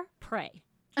 They are prey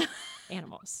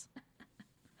animals.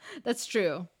 That's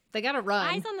true. They got to run.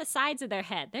 Eyes on the sides of their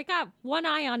head. They got one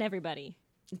eye on everybody.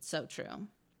 It's so true.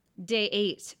 Day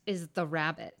 8 is the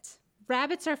rabbit.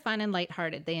 Rabbits are fun and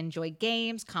lighthearted. They enjoy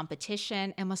games,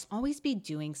 competition, and must always be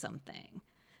doing something.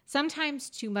 Sometimes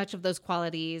too much of those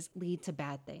qualities lead to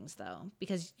bad things, though,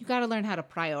 because you got to learn how to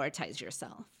prioritize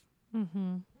yourself.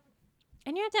 Mm-hmm.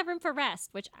 And you have to have room for rest,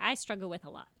 which I struggle with a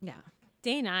lot. Yeah.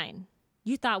 Day 9.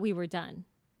 You thought we were done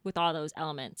with all those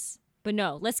elements. But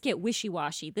no, let's get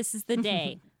wishy-washy. This is the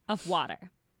day of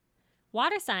water.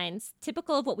 Water signs,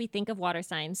 typical of what we think of water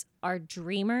signs, are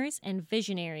dreamers and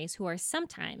visionaries who are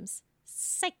sometimes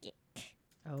psychic.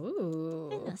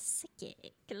 Oh.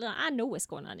 Psychic. I know what's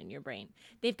going on in your brain.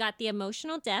 They've got the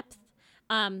emotional depth,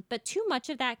 but too much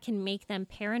of that can make them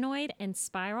paranoid and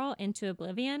spiral into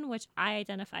oblivion, which I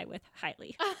identify with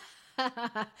highly.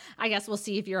 I guess we'll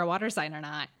see if you're a water sign or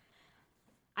not.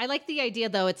 I like the idea,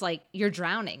 though, it's like you're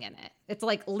drowning in it. It's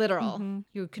like literal. Mm-hmm.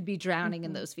 You could be drowning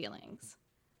in those feelings.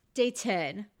 Day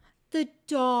 10, the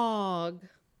dog.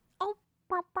 Oh,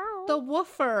 The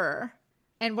woofer.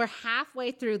 And we're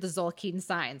halfway through the Zolkeen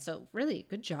sign. So really,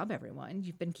 good job, everyone.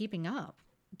 You've been keeping up.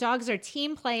 Dogs are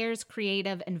team players,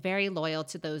 creative, and very loyal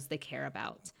to those they care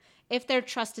about. If their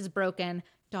trust is broken,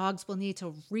 dogs will need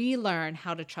to relearn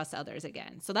how to trust others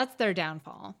again. So that's their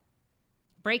downfall.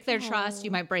 Break their trust, you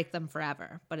might break them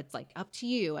forever. But it's like up to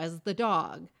you as the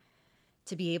dog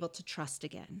to be able to trust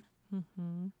again.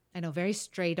 Mm-hmm. I know, very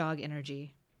stray dog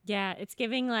energy. Yeah, it's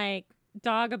giving like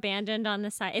dog abandoned on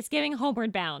the side. It's giving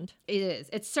homeward bound. It is.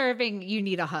 It's serving you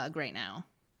need a hug right now.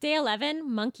 Day 11,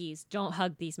 monkeys. Don't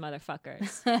hug these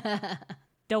motherfuckers.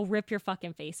 They'll rip your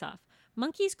fucking face off.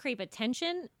 Monkeys crave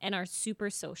attention and are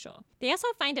super social. They also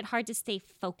find it hard to stay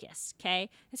focused, okay?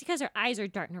 It's because their eyes are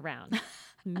darting around.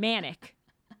 Manic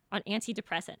on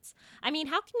antidepressants. I mean,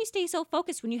 how can you stay so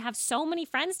focused when you have so many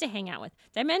friends to hang out with?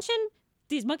 Did I mention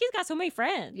these monkeys got so many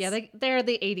friends? Yeah, they're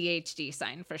the ADHD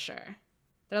sign for sure.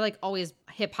 They're like always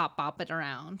hip hop bopping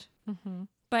around. Mm-hmm.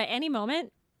 But at any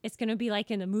moment, it's going to be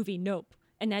like in the movie Nope.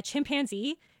 And that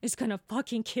chimpanzee is going to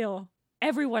fucking kill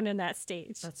everyone in that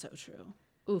stage. That's so true.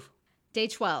 Oof. Day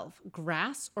 12,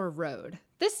 grass or road.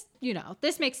 This,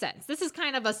 this makes sense. This is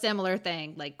kind of a similar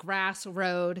thing, like grass,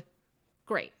 road.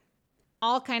 Great.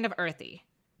 All kind of earthy.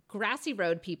 Grassy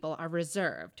road people are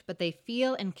reserved, but they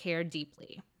feel and care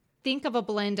deeply. Think of a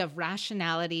blend of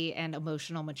rationality and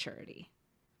emotional maturity.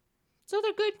 So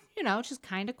they're good, just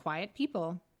kind of quiet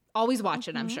people. Always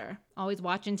watching, I'm sure. Always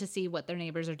watching to see what their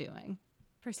neighbors are doing.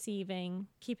 Perceiving,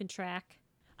 keeping track.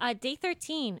 Day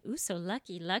 13. Ooh, so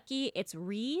lucky. It's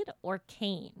reed or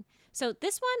cane. So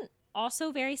this one,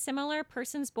 also very similar.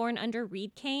 Persons born under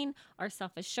reed cane are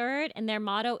self-assured, and their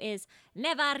motto is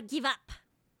never give up.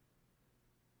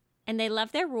 And they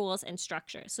love their rules and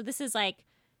structure. So this is like,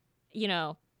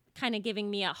 kind of giving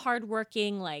me a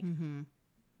hardworking, like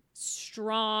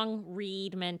strong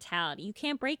reed mentality. You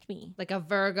can't break me. Like a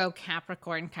Virgo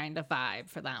Capricorn kind of vibe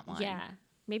for that one. Yeah.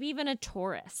 Maybe even a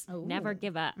Taurus. Ooh. Never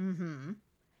give up. Mm-hmm.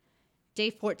 Day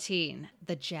 14,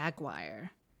 the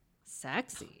jaguar.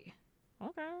 Sexy.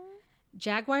 Okay.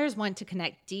 Jaguars want to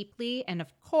connect deeply, and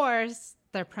of course,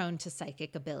 they're prone to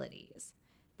psychic abilities.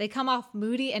 They come off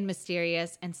moody and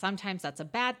mysterious, and sometimes that's a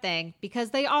bad thing because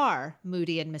they are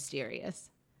moody and mysterious.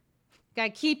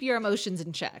 Gotta keep your emotions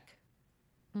in check.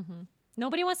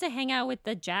 Nobody wants to hang out with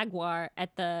the jaguar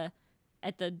at the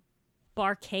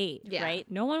barcade, right?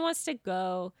 No one wants to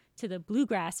go to the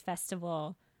bluegrass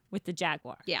festival with the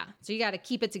jaguar. Yeah, so you gotta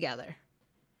keep it together.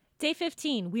 Day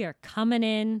 15, we are coming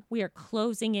in. We are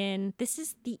closing in. This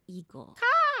is the eagle.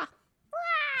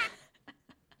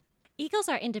 Eagles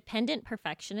are independent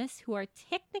perfectionists who are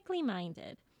technically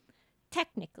minded.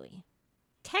 Technically,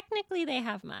 they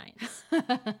have minds,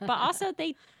 but also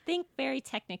they think very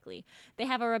technically. They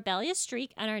have a rebellious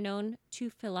streak and are known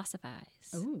to philosophize.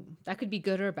 Ooh, that could be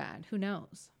good or bad. Who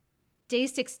knows? Day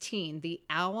 16, the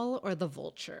owl or the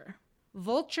vulture.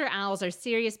 Vulture owls are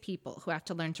serious people who have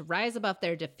to learn to rise above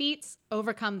their defeats,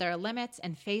 overcome their limits,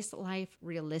 and face life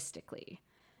realistically.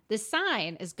 This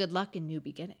sign is good luck in new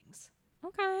beginnings.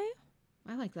 Okay.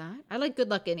 I like that. I like good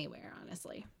luck anywhere,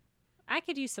 honestly. I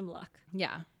could use some luck.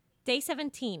 Yeah. Day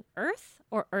 17, earth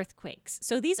or earthquakes.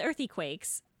 So these earthy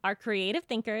quakes are creative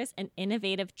thinkers and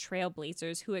innovative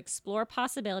trailblazers who explore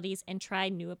possibilities and try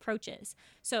new approaches.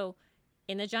 So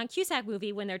in the John Cusack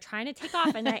movie, when they're trying to take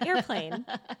off in that airplane.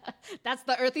 That's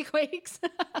the earthy quakes.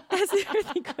 That's the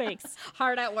earthy quakes.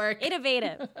 Hard at work.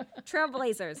 Innovative.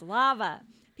 Trailblazers. Lava.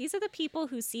 These are the people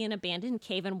who see an abandoned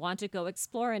cave and want to go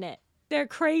explore in it. They're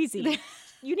crazy.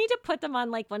 You need to put them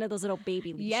on like one of those little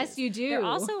baby leashes. Yes, you do.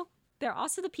 They're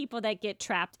also the people that get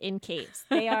trapped in caves.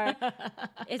 They are,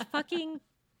 it's fucking,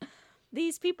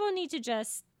 these people need to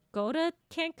just go to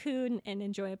Cancun and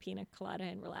enjoy a pina colada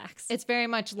and relax. It's very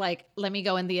much like, let me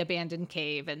go in the abandoned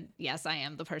cave. And yes, I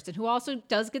am the person who also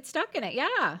does get stuck in it.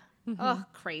 Yeah. Oh,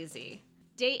 crazy.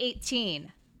 Day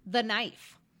 18, the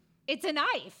knife. It's a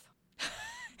knife.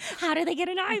 How do they get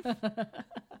a knife?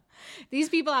 These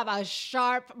people have a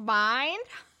sharp mind.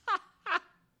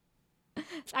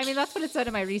 I mean, that's what it said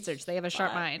in my research. They have a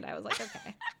sharp mind. I was like,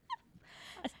 okay.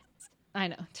 I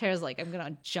know. Tara's like, I'm going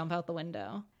to jump out the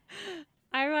window.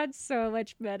 I'm on so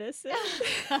much medicine.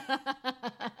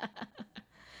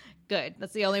 Good.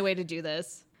 That's the only way to do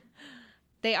this.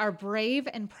 They are brave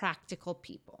and practical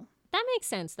people. That makes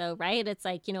sense, though, right? It's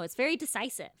like, it's very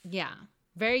decisive. Yeah.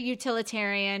 Very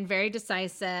utilitarian, very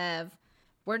decisive.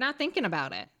 We're not thinking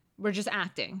about it. We're just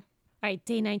acting. All right,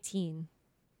 day 19,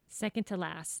 second to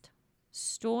last.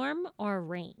 Storm or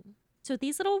rain? So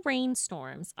these little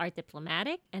rainstorms are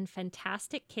diplomatic and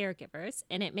fantastic caregivers,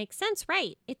 and it makes sense,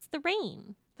 right? It's the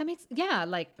rain. That makes,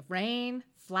 like rain,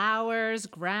 flowers,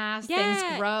 grass, things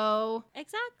grow.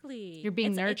 Exactly. You're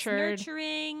being nurtured. It's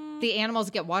nurturing. The animals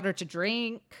get water to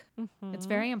drink. It's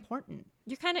very important.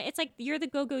 It's like you're the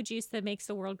go-go juice that makes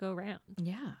the world go round.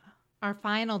 Yeah. Our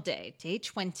final day, day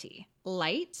 20,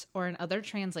 light, or in other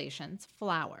translations,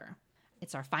 flower.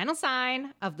 It's our final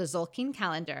sign of the Zolkin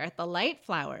calendar. The light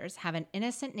flowers have an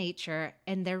innocent nature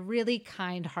and they're really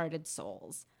kind-hearted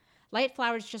souls. Light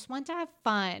flowers just want to have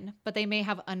fun, but they may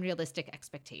have unrealistic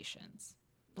expectations.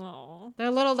 Oh. They're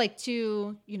a little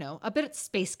too, a bit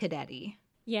space cadet-y.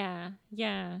 Yeah.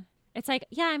 It's like,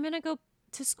 I'm going to go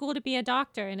to school to be a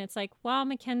doctor. And it's like, well,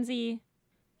 Mackenzie,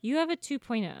 you have a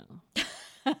 2.0.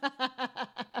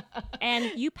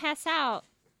 And you pass out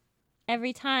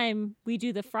every time we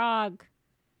do the frog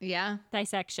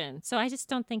dissection. So I just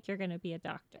don't think you're going to be a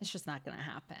doctor. It's just not going to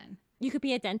happen. You could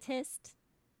be a dentist.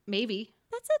 Maybe.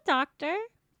 That's a doctor.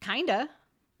 Kinda.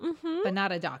 But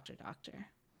not a doctor.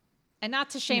 And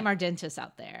not to shame our dentists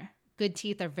out there. Good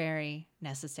teeth are very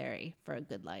necessary for a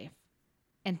good life.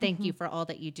 And thank you for all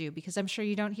that you do, because I'm sure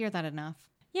you don't hear that enough.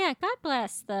 Yeah, God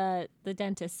bless the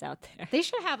dentists out there. They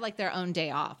should have their own day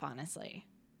off, honestly.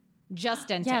 Just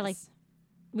dentists.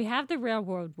 Yeah, we have the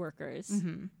railroad workers.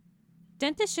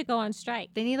 Dentists should go on strike.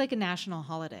 They need a national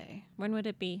holiday. When would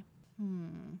it be?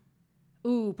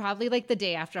 Ooh, probably the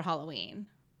day after Halloween.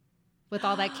 With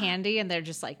all that candy, and they're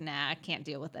just nah, I can't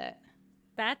deal with it.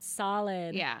 That's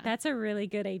solid. Yeah. That's a really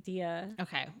good idea.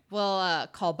 Okay, we'll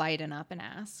call Biden up and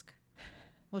ask.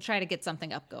 We'll try to get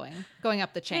something going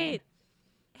up the chain.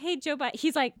 Hey, Joe Biden.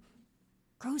 He's like,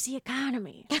 grows the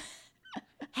economy.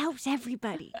 Helps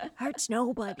everybody. Hurts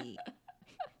nobody.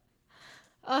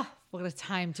 Oh, what a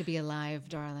time to be alive,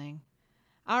 darling.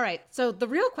 All right. So the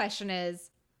real question is,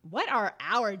 what are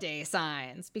our day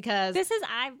signs? Because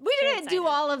we didn't do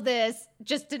all of this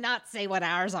just to not say what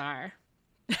ours are.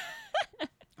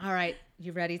 All right.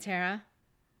 You ready, Tara?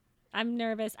 I'm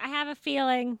nervous. I have a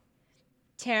feeling.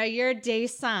 Tara, your day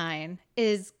sign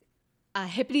is a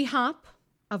hippity hop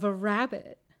of a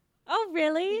rabbit. Oh,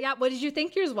 really? Yeah. What did you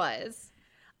think yours was?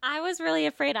 I was really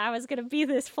afraid I was going to be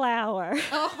this flower.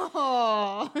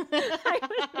 Oh.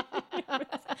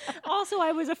 Also,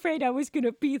 I was afraid I was going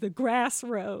to be the grass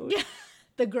road.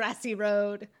 The grassy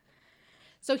road.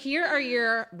 So here are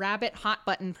your rabbit hot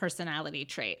button personality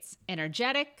traits.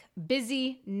 Energetic,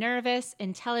 busy, nervous,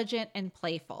 intelligent, and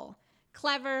playful.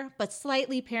 Clever, but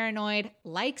slightly paranoid,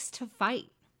 likes to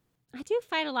fight. I do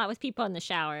fight a lot with people in the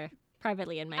shower,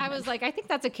 privately in my head. I was like, I think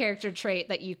that's a character trait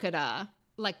that you could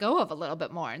let go of a little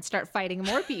bit more and start fighting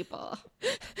more people.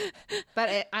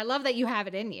 But I love that you have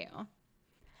it in you.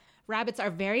 Rabbits are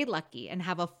very lucky and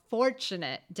have a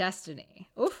fortunate destiny.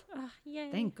 Oof. Yay.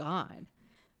 Thank God.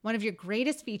 One of your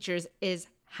greatest features is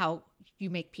how you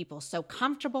make people so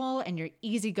comfortable and your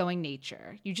easygoing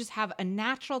nature. You just have a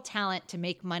natural talent to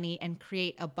make money and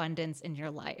create abundance in your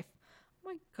life. Oh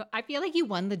my God. I feel like you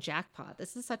won the jackpot.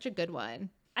 This is such a good one.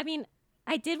 I mean,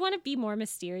 I did want to be more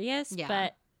mysterious, Yeah.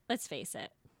 but let's face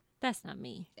it, that's not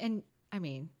me. And I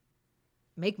mean,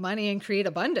 make money and create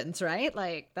abundance, right?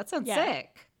 Like, that sounds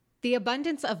sick. The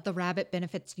abundance of the rabbit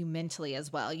benefits you mentally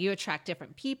as well. You attract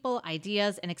different people,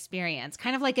 ideas, and experience,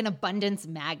 kind of like an abundance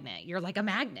magnet. You're like a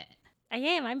magnet. I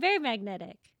am. I'm very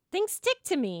magnetic. Things stick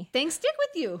to me. Things stick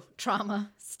with you.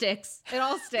 Trauma sticks. It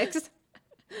all sticks.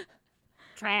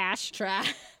 Trash.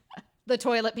 The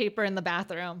toilet paper in the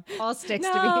bathroom all sticks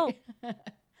to No. me.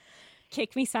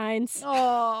 Kick me signs.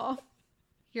 Oh.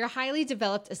 Your highly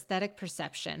developed aesthetic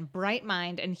perception, bright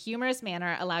mind, and humorous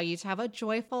manner allow you to have a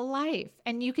joyful life,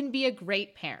 and you can be a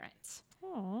great parent.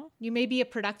 Aw. You may be a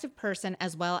productive person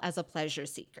as well as a pleasure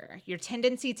seeker. Your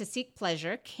tendency to seek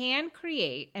pleasure can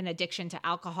create an addiction to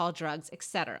alcohol, drugs,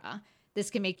 etc. This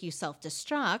can make you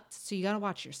self-destruct, so you gotta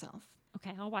watch yourself.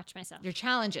 Okay, I'll watch myself. Your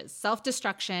challenges,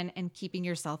 self-destruction and keeping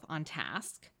yourself on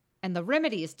task. And the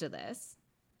remedies to this: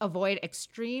 avoid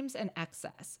extremes and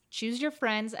excess. Choose your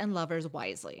friends and lovers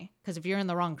wisely. Because if you're in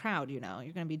the wrong crowd, you're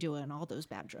going to be doing all those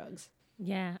bad drugs.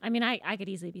 Yeah, I mean, I could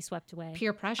easily be swept away.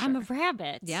 Peer pressure. I'm a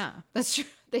rabbit. Yeah, that's true.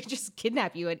 They just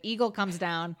kidnap you. An eagle comes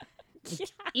down,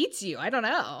 eats you. I don't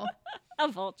know. A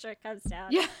vulture comes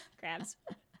down. Yeah. Grabs.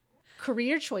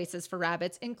 Career choices for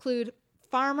rabbits include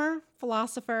farmer,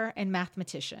 philosopher, and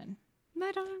mathematician.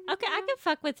 Okay, I can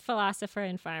fuck with philosopher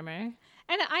and farmer.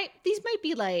 And these might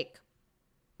be like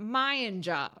Mayan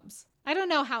jobs. I don't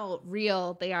know how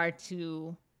real they are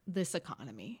to this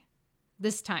economy,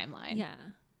 this timeline.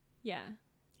 Yeah.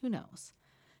 Who knows?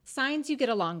 Signs you get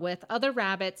along with: other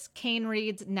rabbits, cane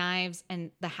reeds, knives,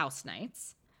 and the house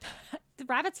knights. The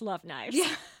rabbits love knives.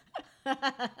 Yeah.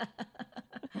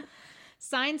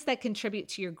 Signs that contribute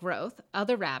to your growth: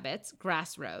 other rabbits,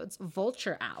 grass roads,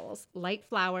 vulture owls, light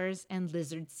flowers, and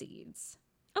lizard seeds.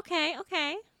 Okay.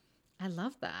 I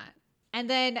love that. And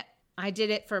then I did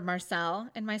it for Marcel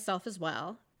and myself as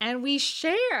well. And we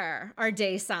share our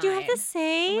day sign. Do you have the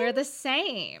same? We're the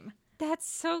same. That's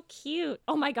so cute.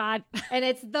 Oh my God. And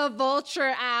it's the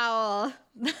vulture owl.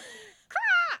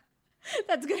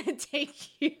 That's going to take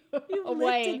you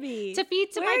away lifted me. to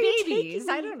feed to Where are my you babies. taking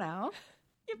I me? don't know.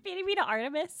 You're feeding me to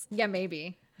Artemis? Yeah,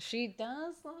 maybe. She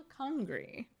does look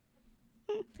hungry.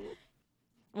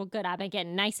 Well, good. I've been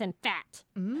getting nice and fat.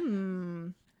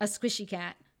 A squishy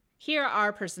cat. Here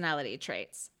are personality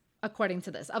traits, according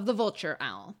to this, of the vulture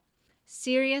owl.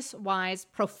 Serious, wise,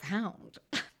 profound.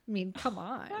 I mean, come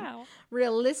on. Wow.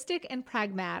 Realistic and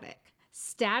pragmatic.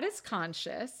 Status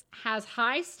conscious, has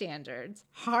high standards,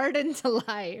 hardened to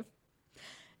life,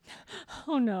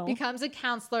 Oh no. becomes a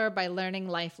counselor by learning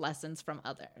life lessons from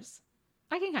others.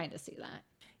 I can kind of see that.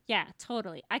 Yeah,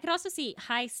 totally. I could also see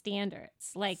high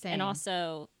standards, like, Same. and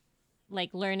also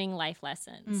like learning life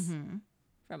lessons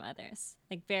from others,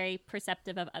 like very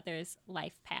perceptive of others'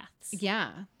 life paths.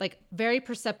 Yeah, like very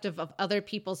perceptive of other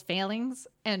people's failings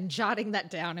and jotting that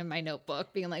down in my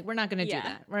notebook, being like, we're not going to do Yeah.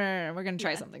 that. We're going to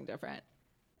try something different.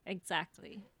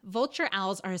 Exactly. Vulture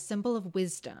owls are a symbol of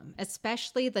wisdom,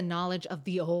 especially the knowledge of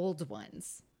the old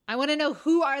ones. I want to know,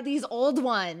 who are these old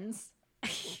ones?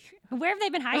 Where have they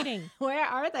been hiding? Where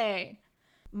are they?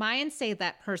 Mayans say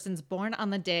that persons born on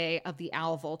the day of the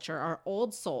owl vulture are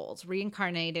old souls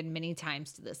reincarnated many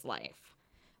times to this life,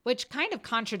 which kind of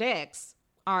contradicts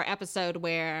our episode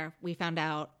where we found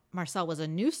out Marcel was a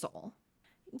new soul.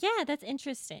 Yeah, that's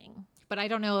interesting. But I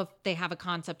don't know if they have a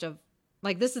concept of,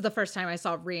 like, this is the first time I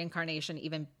saw reincarnation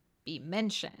even be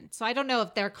mentioned. So I don't know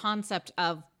if their concept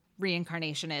of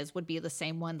reincarnation would be the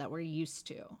same one that we're used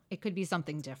to. It could be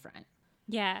something different.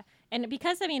 Yeah. And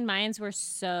because, I mean, Mayans were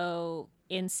so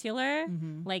insular,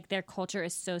 like their culture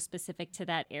is so specific to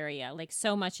that area. Like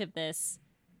so much of this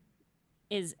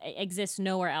exists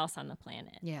nowhere else on the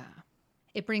planet. Yeah.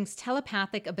 It brings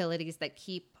telepathic abilities that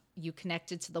keep you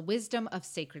connected to the wisdom of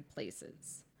sacred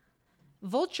places.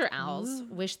 Vulture owls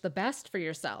wish the best for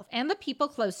yourself and the people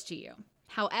close to you.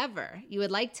 However, you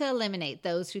would like to eliminate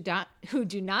those who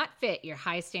do not fit your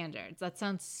high standards. That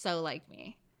sounds so like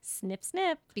me. Snip,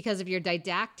 snip. Because of your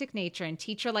didactic nature and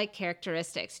teacher-like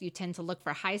characteristics, you tend to look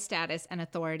for high status and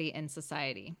authority in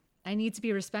society. I need to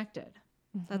be respected.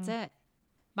 That's it.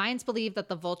 Mayans believe that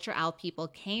the vulture owl people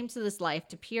came to this life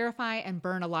to purify and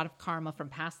burn a lot of karma from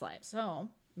past lives. So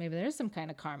maybe there's some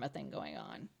kind of karma thing going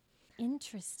on.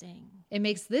 Interesting. It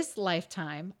makes this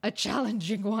lifetime a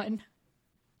challenging one.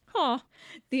 Huh.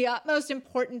 The utmost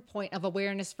important point of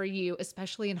awareness for you,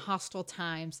 especially in hostile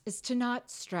times, is to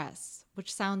not stress,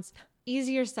 which sounds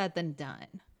easier said than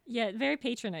done. Yeah, very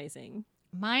patronizing.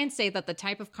 Mayans say that the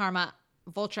type of karma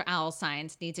vulture owl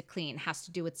signs need to clean has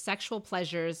to do with sexual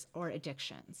pleasures or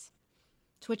addictions.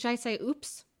 To which I say,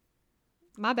 oops,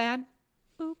 my bad.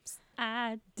 Oops,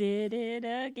 I did it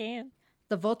again.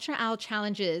 The vulture owl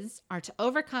challenges are to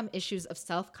overcome issues of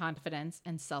self-confidence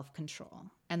and self-control.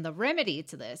 And the remedy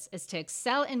to this is to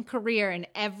excel in career in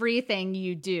everything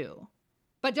you do.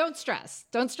 But don't stress.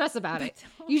 Don't stress about it.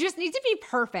 You just need to be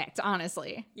perfect,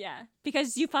 honestly. Yeah,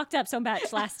 because you fucked up so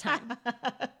much last time.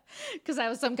 Because I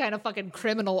was some kind of fucking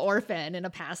criminal orphan in a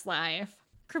past life.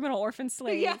 Criminal orphan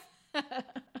slave. Yeah.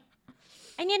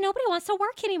 And yet nobody wants to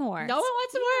work anymore. No one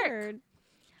wants to work. Weird.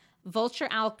 Vulture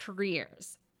owl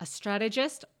careers: a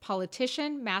strategist,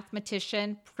 politician,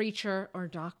 mathematician, preacher, or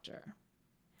doctor.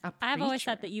 I've always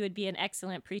thought that you would be an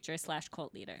excellent preacher /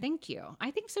 cult leader. Thank you.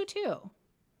 I think so too.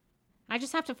 I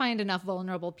just have to find enough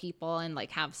vulnerable people and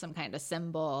like have some kind of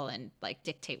symbol and like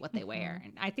dictate what they wear.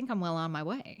 And I think I'm well on my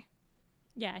way.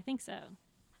 Yeah, I think so.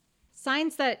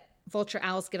 Signs that vulture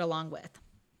owls get along with: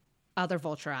 other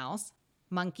vulture owls,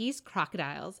 monkeys,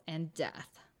 crocodiles, and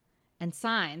death. And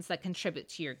signs that contribute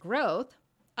to your growth: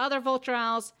 other vulture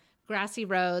owls, grassy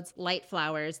roads, light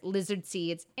flowers, lizard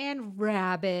seeds, and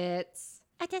rabbits.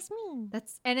 That's me.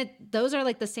 Those are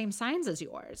like the same signs as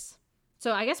yours.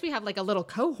 So I guess we have like a little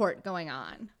cohort going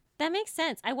on. That makes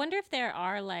sense. I wonder if there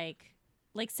are like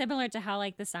similar to how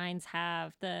like the signs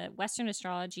have, the Western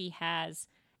astrology has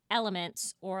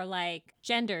elements or like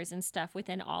genders and stuff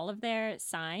within all of their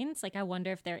signs. Like I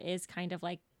wonder if there is kind of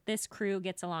like this crew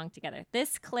gets along together.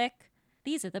 This clique,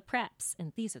 these are the preps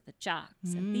and these are the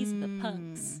jocks and these are the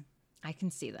punks. I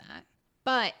can see that.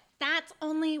 But that's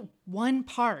only one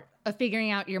part of figuring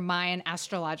out your Mayan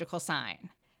astrological sign.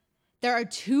 There are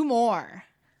 2 more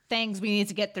things we need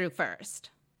to get through first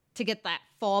to get that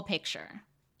full picture.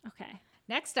 Okay.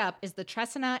 Next up is the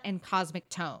Tresina and cosmic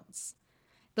tones.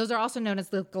 Those are also known as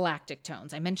the galactic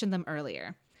tones. I mentioned them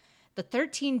earlier. The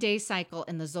 13-day cycle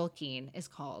in the Zolkeen is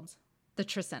called the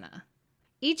Tresina.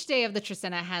 Each day of the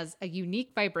Tresina has a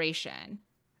unique vibration.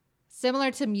 Similar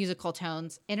to musical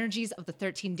tones, energies of the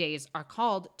 13 days are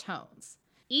called tones.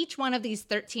 Each one of these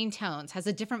 13 tones has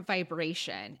a different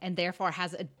vibration and therefore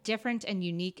has a different and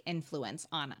unique influence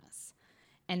on us.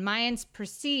 And Mayans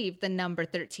perceive the number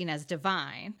 13 as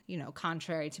divine,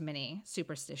 contrary to many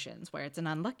superstitions where it's an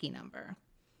unlucky number.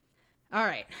 All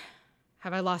right.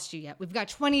 Have I lost you yet? We've got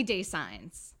 20-day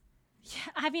signs.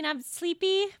 Yeah, I mean, I'm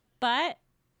sleepy, but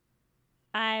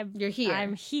You're here.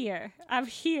 I'm here. I'm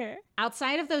here.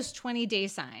 Outside of those 20-day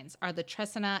signs are the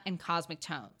Tresina and cosmic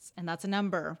tones, and that's a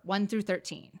number 1 through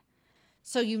 13.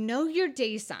 So you know your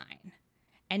day sign,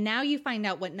 and now you find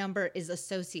out what number is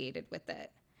associated with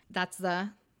it. That's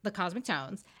the cosmic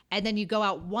tones. And then you go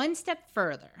out one step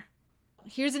further.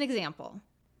 Here's an example.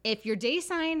 If your day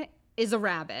sign is a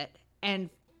rabbit, and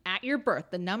at your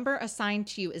birth, the number assigned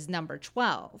to you is number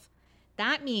 12,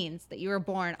 that means that you were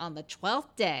born on the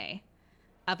 12th day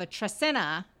of a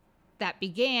Tresina that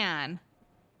began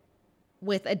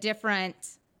with a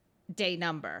different day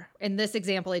number. In this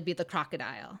example, it'd be the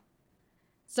crocodile.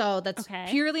 So that's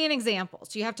purely an example.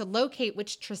 So you have to locate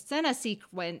which Tresina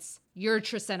sequence your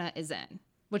Tresina is in,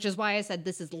 which is why I said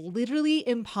this is literally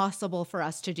impossible for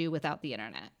us to do without the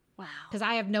internet. Wow. Because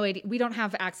I have no idea. We don't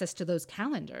have access to those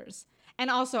calendars. And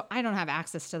also, I don't have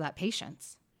access to that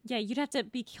patience. Yeah, you'd have to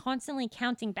be constantly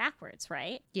counting backwards,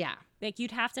 right? Yeah. Like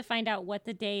you'd have to find out what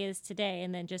the day is today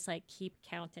and then just like keep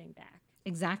counting back.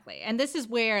 Exactly. And this is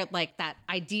where like that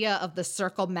idea of the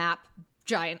circle map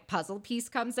giant puzzle piece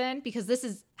comes in, because this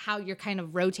is how you're kind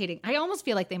of rotating. I almost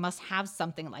feel like they must have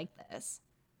something like this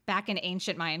back in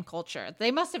ancient Mayan culture. They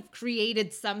must have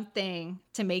created something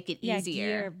to make it easier.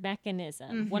 Gear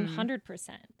mechanism, 100%.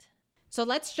 So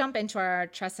let's jump into our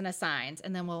Tresina signs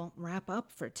and then we'll wrap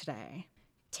up for today.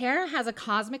 Tara has a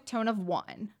cosmic tone of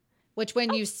 1, which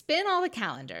when you spin all the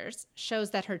calendars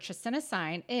shows that her Tresina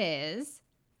sign is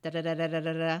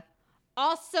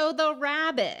also the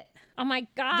rabbit. Oh my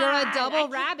God. You're a double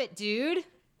rabbit, dude.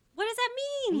 What does that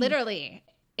mean? Literally,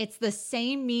 it's the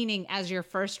same meaning as your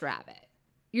first rabbit.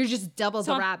 You're just double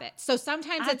the rabbit. So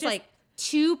sometimes it's like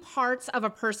two parts of a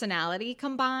personality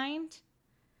combined,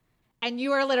 and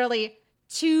you are literally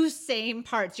two same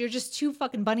parts. You're just two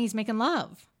fucking bunnies making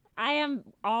love. I am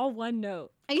all one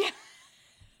note. Yeah.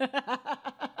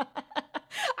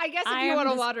 I guess if you want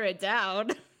to water it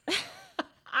down.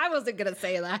 I wasn't going to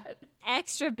say that.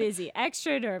 Extra busy,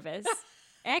 extra nervous,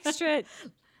 extra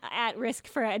at risk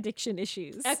for addiction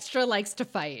issues. Extra likes to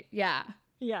fight. Yeah.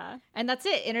 Yeah. And that's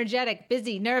it. Energetic,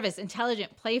 busy, nervous,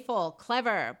 intelligent, playful,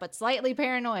 clever, but slightly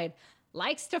paranoid.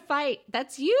 Likes to fight.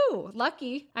 That's you.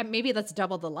 Lucky. Maybe that's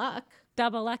double the luck.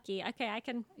 Double lucky. Okay, I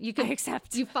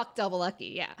accept. You fuck double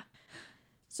lucky. Yeah.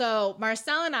 So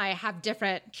Marcel and I have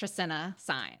different Trecena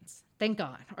signs. Thank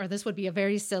God. Or this would be a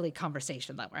very silly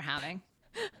conversation that we're having.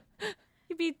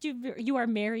 You are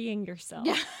marrying yourself.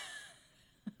 Yeah.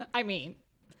 I mean,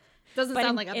 doesn't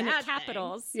sound like a bad in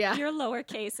capitals. Thing. Yeah. You're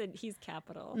lowercase and he's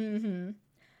capital. Mm-hmm.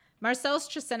 Marcel's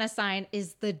Trecena sign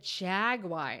is the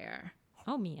jaguar.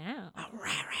 Oh, meow.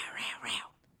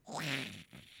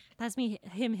 That's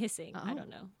him hissing. I don't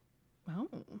know.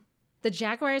 Oh. The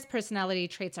jaguar's personality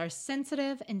traits are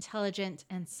sensitive, intelligent,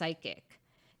 and psychic.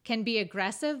 Can be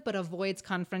aggressive, but avoids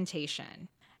confrontation.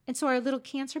 And so our little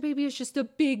Cancer baby is just a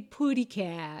big putty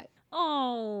cat.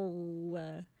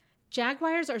 Oh.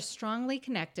 Jaguars are strongly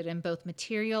connected in both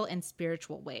material and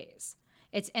spiritual ways.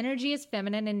 Its energy is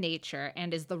feminine in nature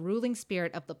and is the ruling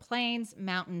spirit of the plains,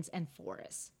 mountains, and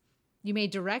forests. You may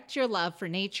direct your love for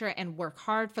nature and work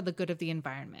hard for the good of the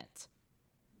environment.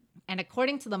 And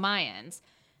according to the Mayans,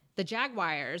 the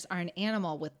jaguars are an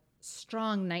animal with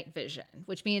strong night vision,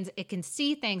 which means it can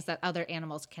see things that other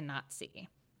animals cannot see.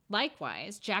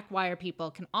 Likewise, jaguar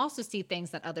people can also see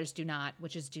things that others do not,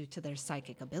 which is due to their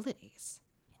psychic abilities.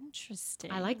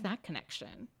 Interesting. I like that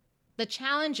connection. The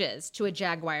challenges to a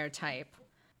jaguar type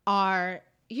are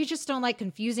you just don't like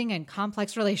confusing and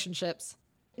complex relationships.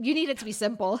 You need it to be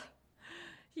simple.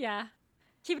 Yeah.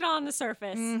 Keep it all on the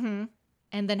surface. Mm-hmm.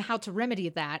 And then how to remedy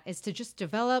that is to just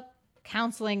develop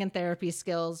counseling and therapy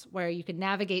skills where you can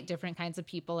navigate different kinds of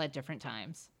people at different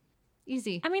times.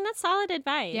 Easy. I mean, that's solid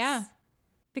advice. Yeah.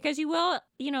 Because you will,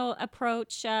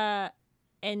 approach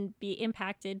and be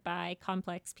impacted by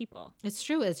complex people. It's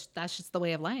true. That's just the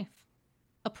way of life.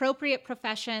 Appropriate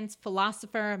professions,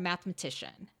 philosopher,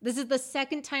 mathematician. This is the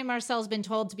second time Marcel's been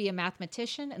told to be a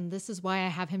mathematician, and this is why I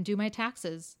have him do my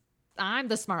taxes. I'm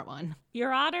the smart one.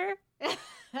 Your Honor?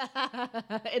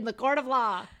 In the court of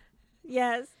law.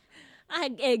 Yes.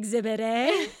 Exhibit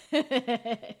A.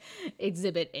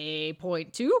 Exhibit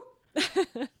A.2.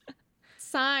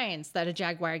 Signs that a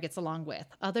jaguar gets along with.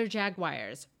 Other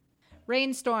jaguars.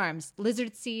 Rainstorms,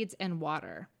 lizard seeds, and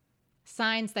water.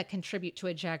 Signs that contribute to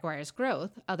a jaguar's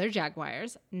growth. Other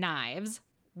jaguars. Knives,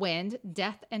 wind,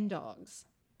 death, and dogs.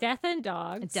 Death and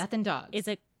Dogs. Death and Dogs. Is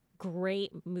a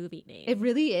great movie name. It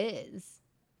really is.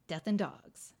 Death and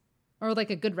Dogs. Or like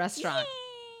a good restaurant.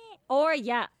 Yay! Or,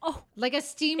 yeah. Oh, like a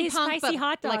steampunk. Spicy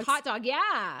hot dogs. Like hot dog,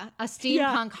 yeah. A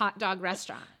steampunk hot dog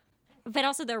restaurant. But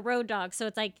also they're road dogs, so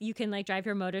it's like you can like drive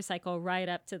your motorcycle right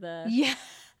up to the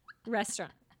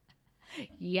restaurant.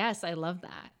 Yes, I love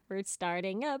that. We're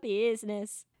starting a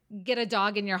business. Get a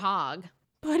dog in your hog.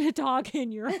 Put a dog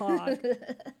in your hog.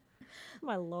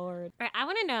 My Lord. All right, I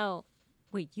want to know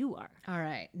what you are. All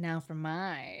right, now for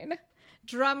mine.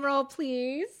 Drum roll,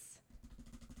 please.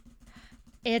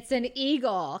 It's an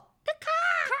eagle.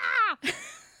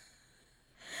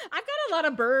 I've got a lot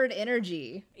of bird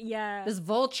energy. Yeah. This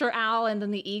vulture owl and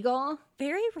then the eagle.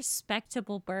 Very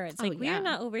respectable birds. Like, we are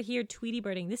not over here Tweety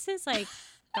birding. This is like,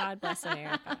 God bless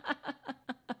America.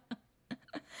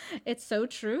 It's so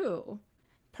true.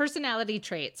 Personality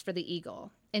traits for the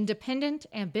eagle. Independent,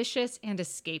 ambitious, and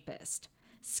escapist.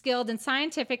 Skilled in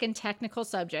scientific and technical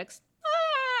subjects.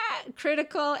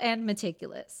 Critical and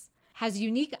meticulous. Has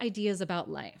unique ideas about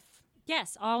life.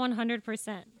 Yes, all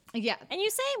 100%. Yeah. And you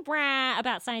say brah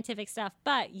about scientific stuff,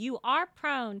 but you are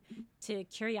prone to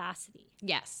curiosity.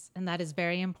 Yes, and that is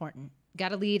very important. Got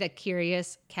to lead a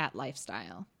curious cat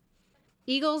lifestyle.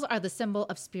 Eagles are the symbol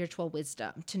of spiritual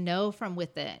wisdom, to know from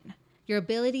within. Your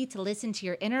ability to listen to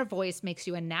your inner voice makes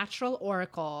you a natural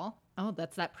oracle. Oh,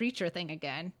 that's that preacher thing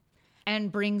again.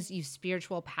 And brings you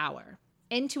spiritual power.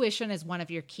 Intuition is one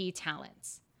of your key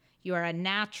talents. You are a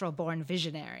natural-born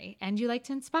visionary, and you like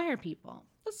to inspire people.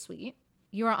 That's sweet.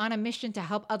 You are on a mission to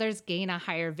help others gain a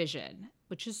higher vision,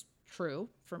 which is true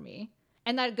for me.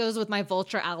 And that goes with my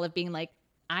vulture owl of being like,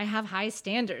 I have high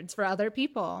standards for other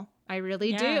people. I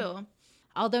really do.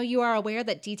 Although you are aware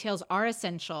that details are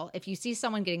essential, if you see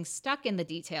someone getting stuck in the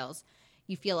details,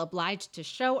 You feel obliged to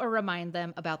show or remind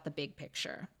them about the big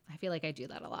picture. I feel like I do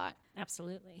that a lot.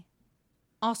 Absolutely.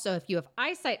 Also, if you have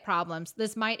eyesight problems,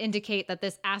 this might indicate that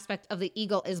this aspect of the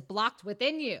eagle is blocked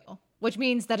within you, which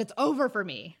means that it's over for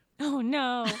me. Oh,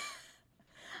 no.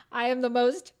 I am the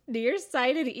most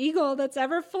nearsighted eagle that's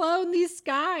ever flown these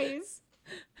skies.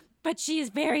 But she is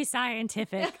very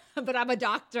scientific. But I'm a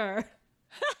doctor.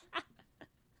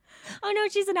 Oh, no,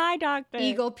 she's an eye doctor.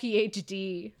 Eagle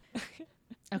PhD.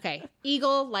 Okay.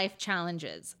 Eagle life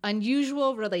challenges.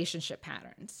 Unusual relationship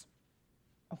patterns.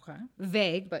 Okay.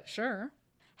 Vague, but sure.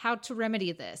 How to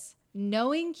remedy this.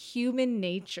 Knowing human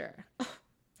nature.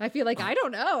 I feel like I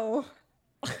don't know.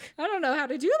 I don't know how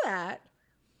to do that.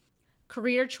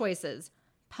 Career choices.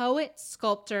 Poet,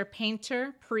 sculptor,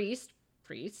 painter, priest,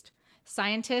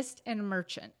 scientist, and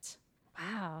merchant.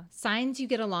 Wow. Signs you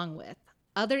get along with.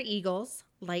 Other eagles,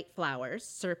 light flowers,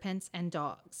 serpents, and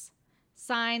dogs.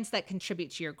 Signs that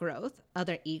contribute to your growth.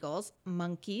 Other eagles,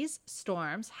 monkeys,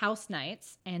 storms, house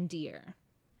knights, and deer.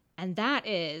 And that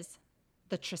is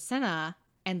the Trecena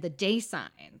and the day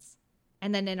signs.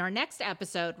 And then in our next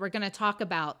episode, we're going to talk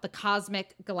about the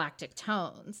cosmic galactic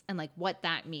tones and like what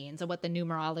that means and what the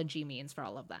numerology means for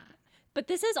all of that. But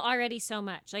this is already so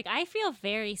much. Like, I feel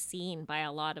very seen by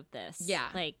a lot of this. Yeah.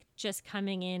 Like, just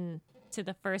coming in to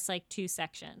the first, like, 2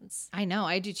 sections. I know,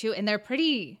 I do too. And they're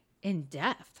pretty in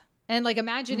depth. And like,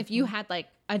 imagine if you had like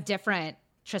a different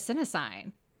Trecena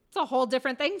sign. It's a whole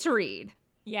different thing to read.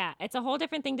 Yeah, it's a whole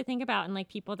different thing to think about, and like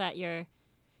people that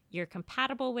you're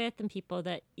compatible with and people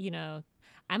that, you know.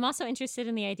 I'm also interested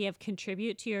in the idea of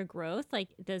contribute to your growth. Like,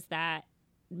 does that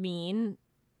mean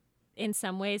in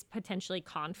some ways potentially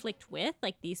conflict with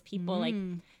like these people? Like,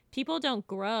 people don't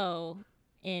grow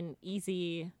in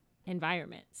easy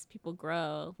environments. People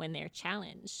grow when they're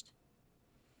challenged.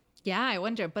 Yeah, I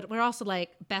wonder. But we're also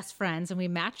like best friends and we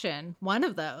match in one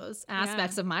of those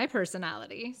aspects of my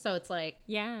personality. So it's like,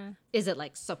 yeah, is it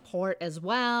like support as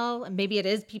well? And maybe it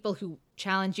is people who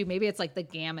challenge you. Maybe it's like the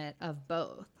gamut of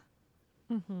both.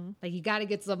 Like, you got to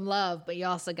get some love, but you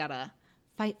also got to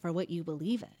fight for what you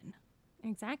believe in.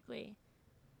 Exactly.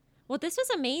 Well, this was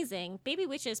amazing. Baby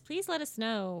witches, please let us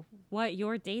know what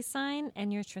your day sign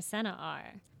and your Trecena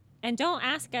are. And don't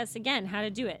ask us again how to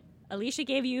do it. Alicia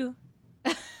gave you,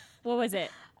 what was it?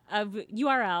 A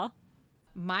URL.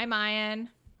 My Mayan.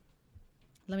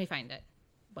 Let me find it.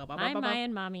 My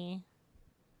Mayan mommy.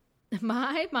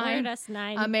 My Mayan. Ordered us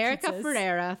 9 America pizzas.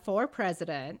 Ferrera for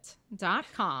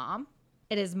President.com.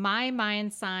 It is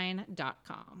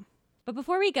mymayansign.com. But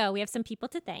before we go, we have some people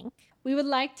to thank. We would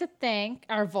like to thank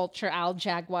our vulture owl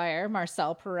jaguar,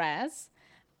 Marcel Perez,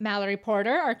 Mallory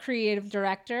Porter, our creative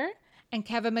director, and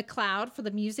Kevin McLeod for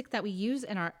the music that we use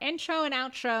in our intro and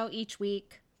outro each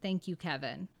week. Thank you,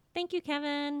 Kevin. Thank you,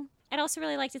 Kevin. I'd also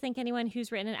really like to thank anyone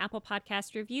who's written an Apple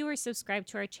Podcast review or subscribed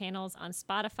to our channels on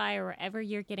Spotify or wherever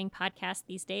you're getting podcasts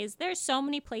these days. There's so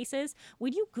many places.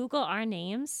 When you Google our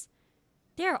names,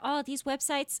 there are all these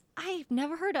websites I've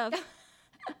never heard of.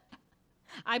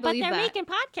 I believe but they're that. making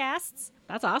podcasts.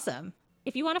 That's awesome.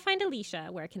 If you want to find Alicia,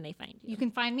 where can they find you? You can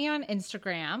find me on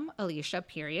Instagram,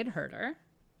 Alicia.Herder.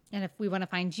 And if we want to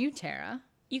find you, Tara.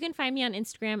 You can find me on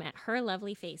Instagram at Her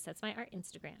Lovely Face. That's my art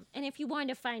Instagram. And if you want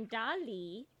to find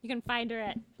Dolly, you can find her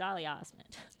at Dolly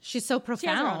Osmond. She's so She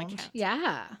has her own profound. account.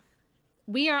 Yeah.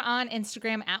 We are on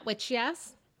Instagram at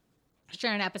WitchYes.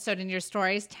 Share an episode in your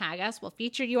stories. Tag us. We'll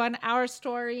feature you on our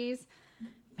stories.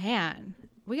 Man,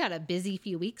 we got a busy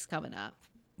few weeks coming up.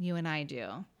 You and I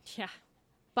do. Yeah.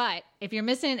 But if you're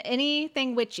missing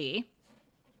anything witchy,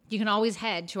 you can always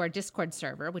head to our Discord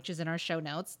server, which is in our show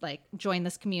notes. Like, join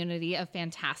this community of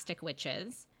fantastic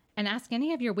witches and ask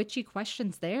any of your witchy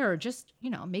questions there, or just, you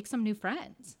know, make some new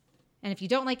friends. And if you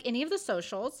don't like any of the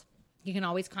socials, you can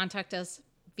always contact us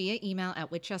via email at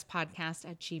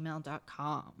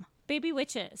witchespodcast@gmail.com. Baby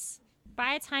witches,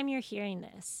 by the time you're hearing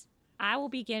this, I will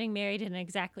be getting married in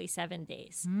exactly 7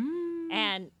 days.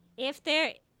 And if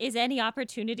there is any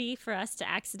opportunity for us to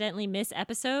accidentally miss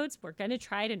episodes, we're going to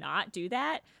try to not do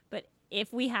that. But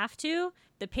if we have to,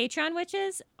 the Patreon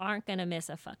witches aren't going to miss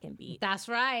a fucking beat. That's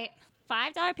right.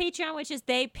 $5 Patreon witches,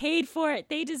 they paid for it.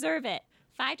 They deserve it.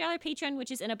 $5 Patreon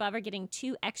witches and above are getting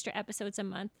 2 extra episodes a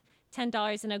month.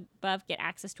 $10 and above get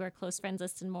access to our close friends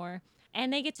list and more.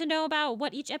 And they get to know about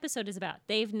what each episode is about.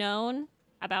 They've known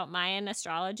about Mayan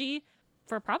astrology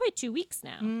for probably 2 weeks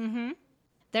now.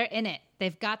 They're in it.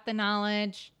 They've got the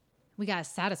knowledge. We got to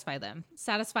satisfy them.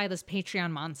 Satisfy this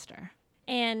Patreon monster.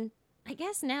 And I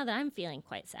guess now that I'm feeling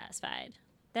quite satisfied,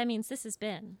 that means this has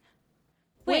been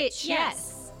Witch,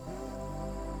 yes.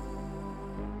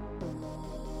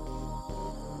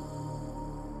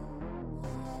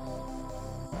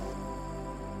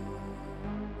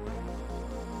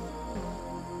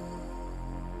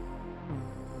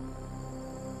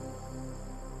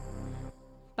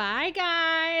 Bye,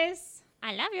 guys.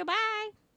 I love you. Bye.